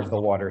fire of the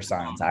water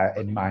signs,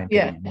 in my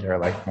opinion. They're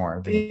like more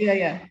of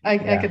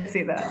I could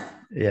see that.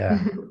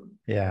 Yeah.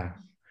 Yeah.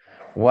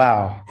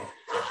 Wow.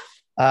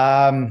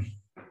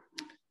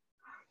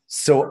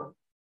 So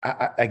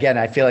again,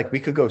 I feel like we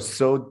could go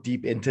so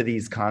deep into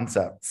these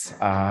concepts.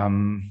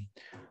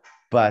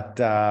 But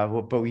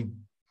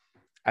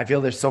I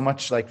feel there's so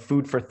much like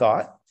food for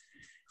thought,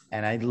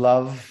 and I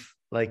love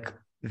like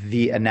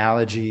the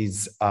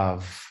analogies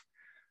of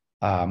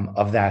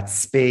that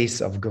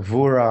space of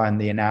Gevura, and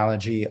the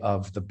analogy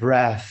of the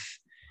breath,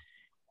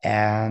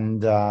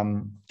 and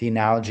the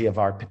analogy of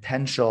our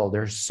potential.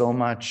 There's so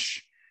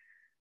much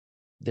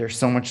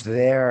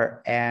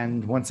there.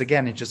 And once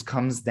again, it just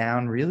comes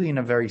down really in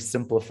a very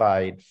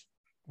simplified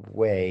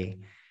way.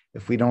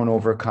 If we don't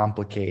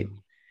overcomplicate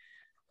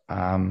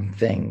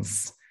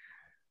things,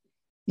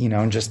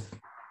 and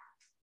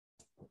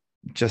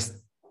just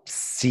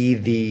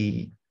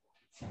see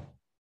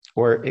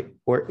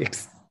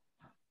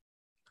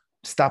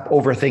stop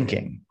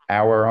overthinking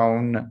our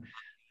own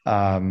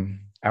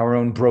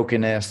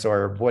brokenness,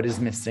 or what is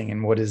missing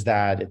and what is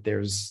that.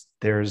 There's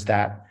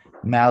that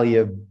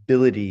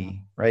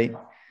malleability, right?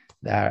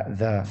 That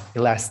the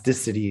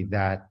elasticity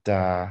that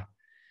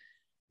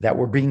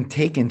we're being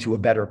taken to a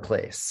better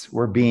place.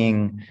 We're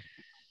being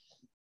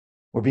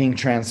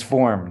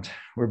transformed.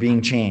 We're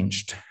being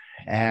changed.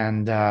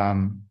 And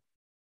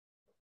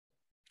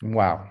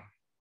wow.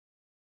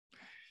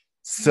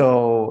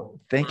 So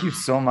thank you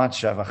so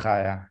much, Sheva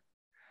Chaya.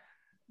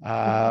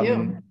 Thank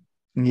you.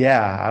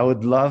 Yeah, I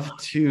would love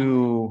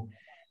to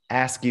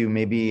ask you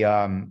maybe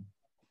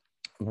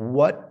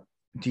what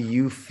do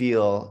you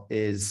feel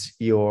is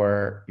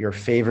your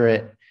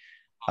favorite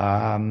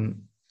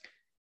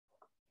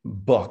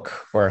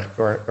book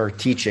or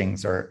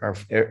teachings, or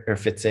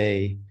if it's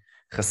a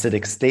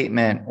Hasidic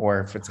statement,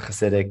 or if it's a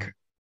Hasidic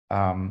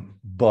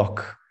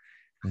book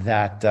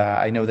that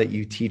I know that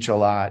you teach a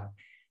lot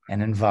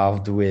and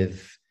involved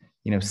with,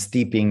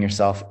 steeping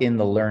yourself in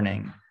the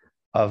learning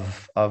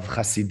of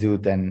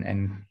Hasidut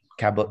and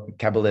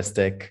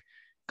Kabbalistic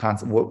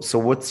concept. So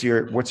what's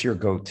your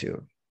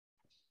go-to?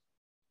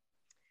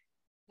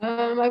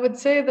 I would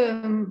say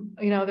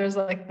there's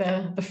like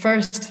the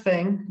first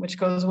thing, which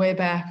goes way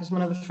back, was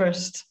one of the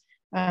first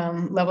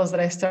levels that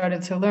I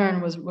started to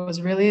learn,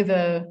 was really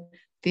the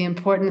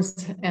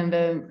importance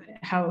and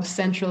how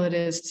central it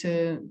is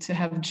to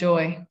have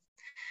joy,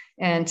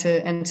 and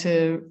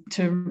to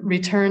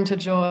return to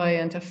joy,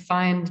 and to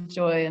find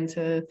joy, and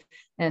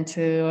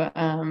to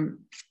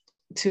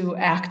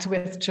act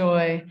with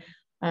joy.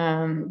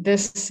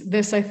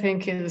 This I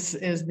think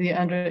is the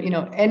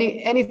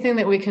anything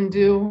that we can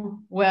do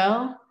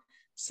well.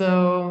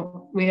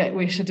 So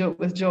we should do it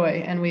with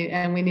joy, and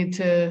we need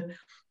to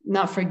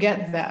not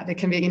forget that. It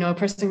can be, a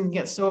person can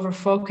get so over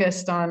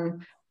focused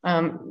on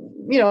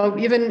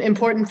even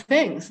important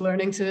things,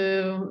 learning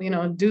to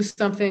do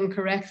something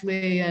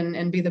correctly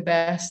and be the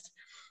best,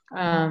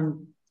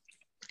 and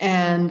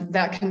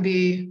that can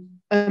be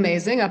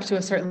amazing up to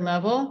a certain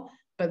level.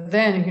 But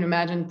then you can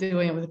imagine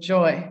doing it with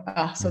joy.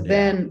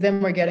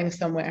 Then we're getting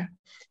somewhere.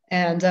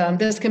 And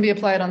this can be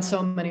applied on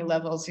so many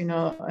levels,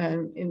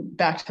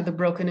 back to the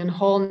broken in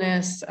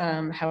wholeness,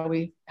 how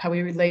we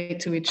relate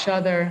to each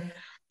other,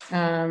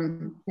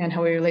 and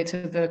how we relate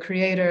to the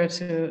Creator,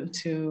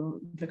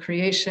 to the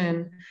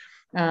creation.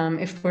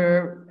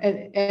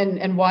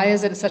 And why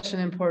is it such an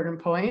important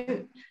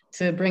point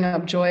to bring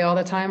up joy all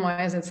the time?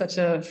 Why is it such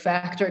a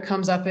factor? It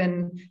comes up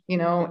in,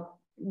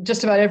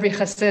 just about every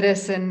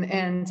Hasidus,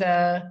 and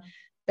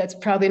that's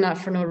probably not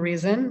for no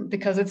reason,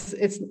 because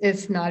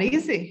it's not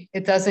easy.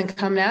 It doesn't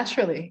come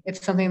naturally.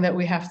 It's something that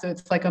we have to,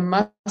 it's like a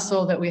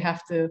muscle that we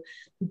have to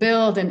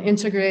build and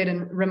integrate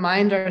and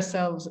remind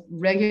ourselves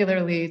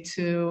regularly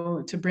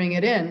to bring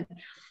it in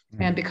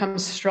and become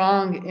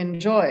strong in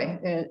joy.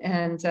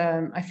 And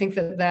I think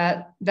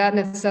that in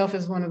itself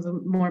is one of the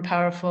more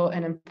powerful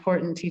and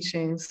important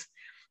teachings.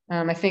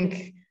 I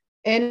think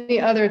any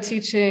other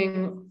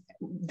teaching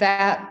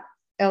that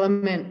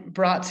element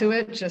brought to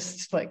it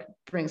just like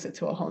brings it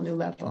to a whole new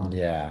level.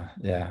 Yeah.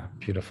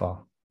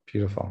 Beautiful.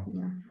 Yeah.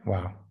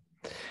 Wow.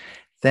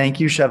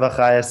 Thank you, Sheva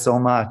Chaya, so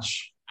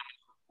much.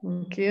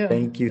 Thank you.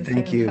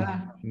 Thank you.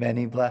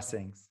 Many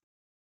blessings.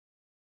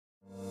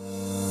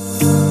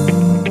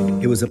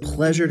 It was a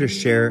pleasure to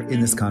share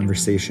in this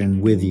conversation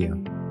with you.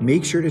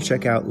 Make sure to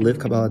check out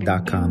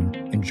livekabbalah.com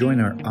and join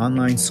our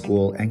online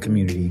school and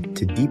community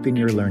to deepen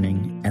your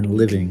learning and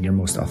living your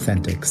most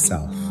authentic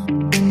self.